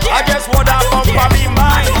mine. I just want that bumper be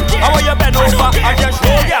mine. I want you bend over and just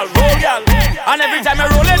roll, girl. And every time you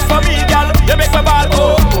roll it for me, girl, you make my ball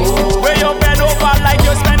oh. Where you bend over like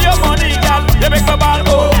you spend your money, girl, you make my ball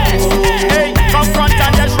oh. Hey, come front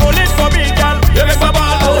and just roll it for me, girl, you make my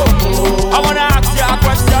ball oh. I wanna ask you a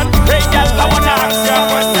question, hey girl, I wanna ask you a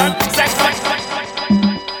question.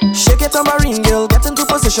 Shake it, tambourine girl, get into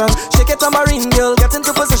position. Shake it, tambourine girl, get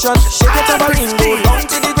into position. Shake it, tambourine, go down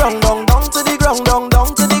to the ground, down to the ground,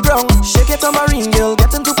 down to the ground. Shake it, tambourine girl,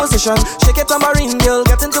 get into position. Shake it, tambourine girl,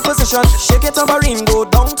 get into position. Shake it, tambourine, go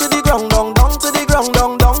down to the ground, down to the ground,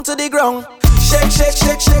 down to the ground.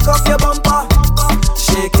 Shake off your bumper.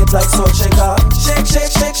 Shake it like salt shaker.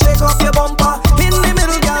 Shake off your bumper. In the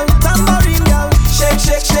middle, girl, tambourine girl.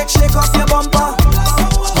 Shake off your bumper.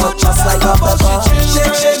 Hot just like a pepper.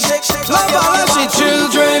 Shake Love all of she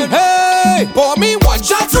children. Hey, pour me one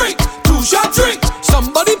shot drink, two shot drink.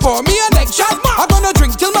 Somebody pour me a next shot. I'm gonna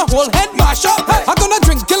drink till my whole head mash up. Hey. I'm gonna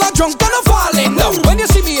drink till I'm drunk and I'm falling down. When you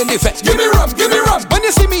see me in the effect, give me rum. When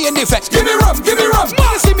you see me in the effect, give me rum. When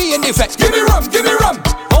you see me in the effect, give me rum.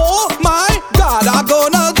 Oh my God, I'm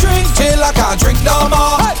gonna drink till I can't drink no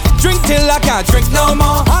more. Hey. Drink till I can't drink no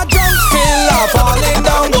more. I drunk till I'm falling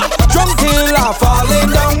down. Drunk till I'm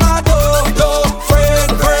falling down. I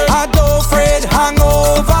don't afraid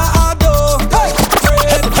hangover. I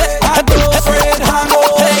don't afraid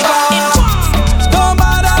hangover. Don't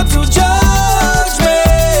bother to judge me.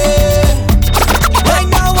 Right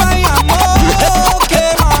now I am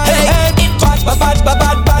okay. My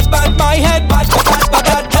head bad. My head bad.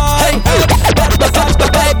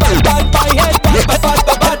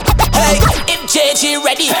 Hey, if JG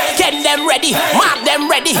ready, Ken them ready, Mark them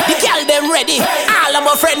ready, the girl them ready, all of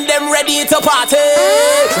my friend them ready to party.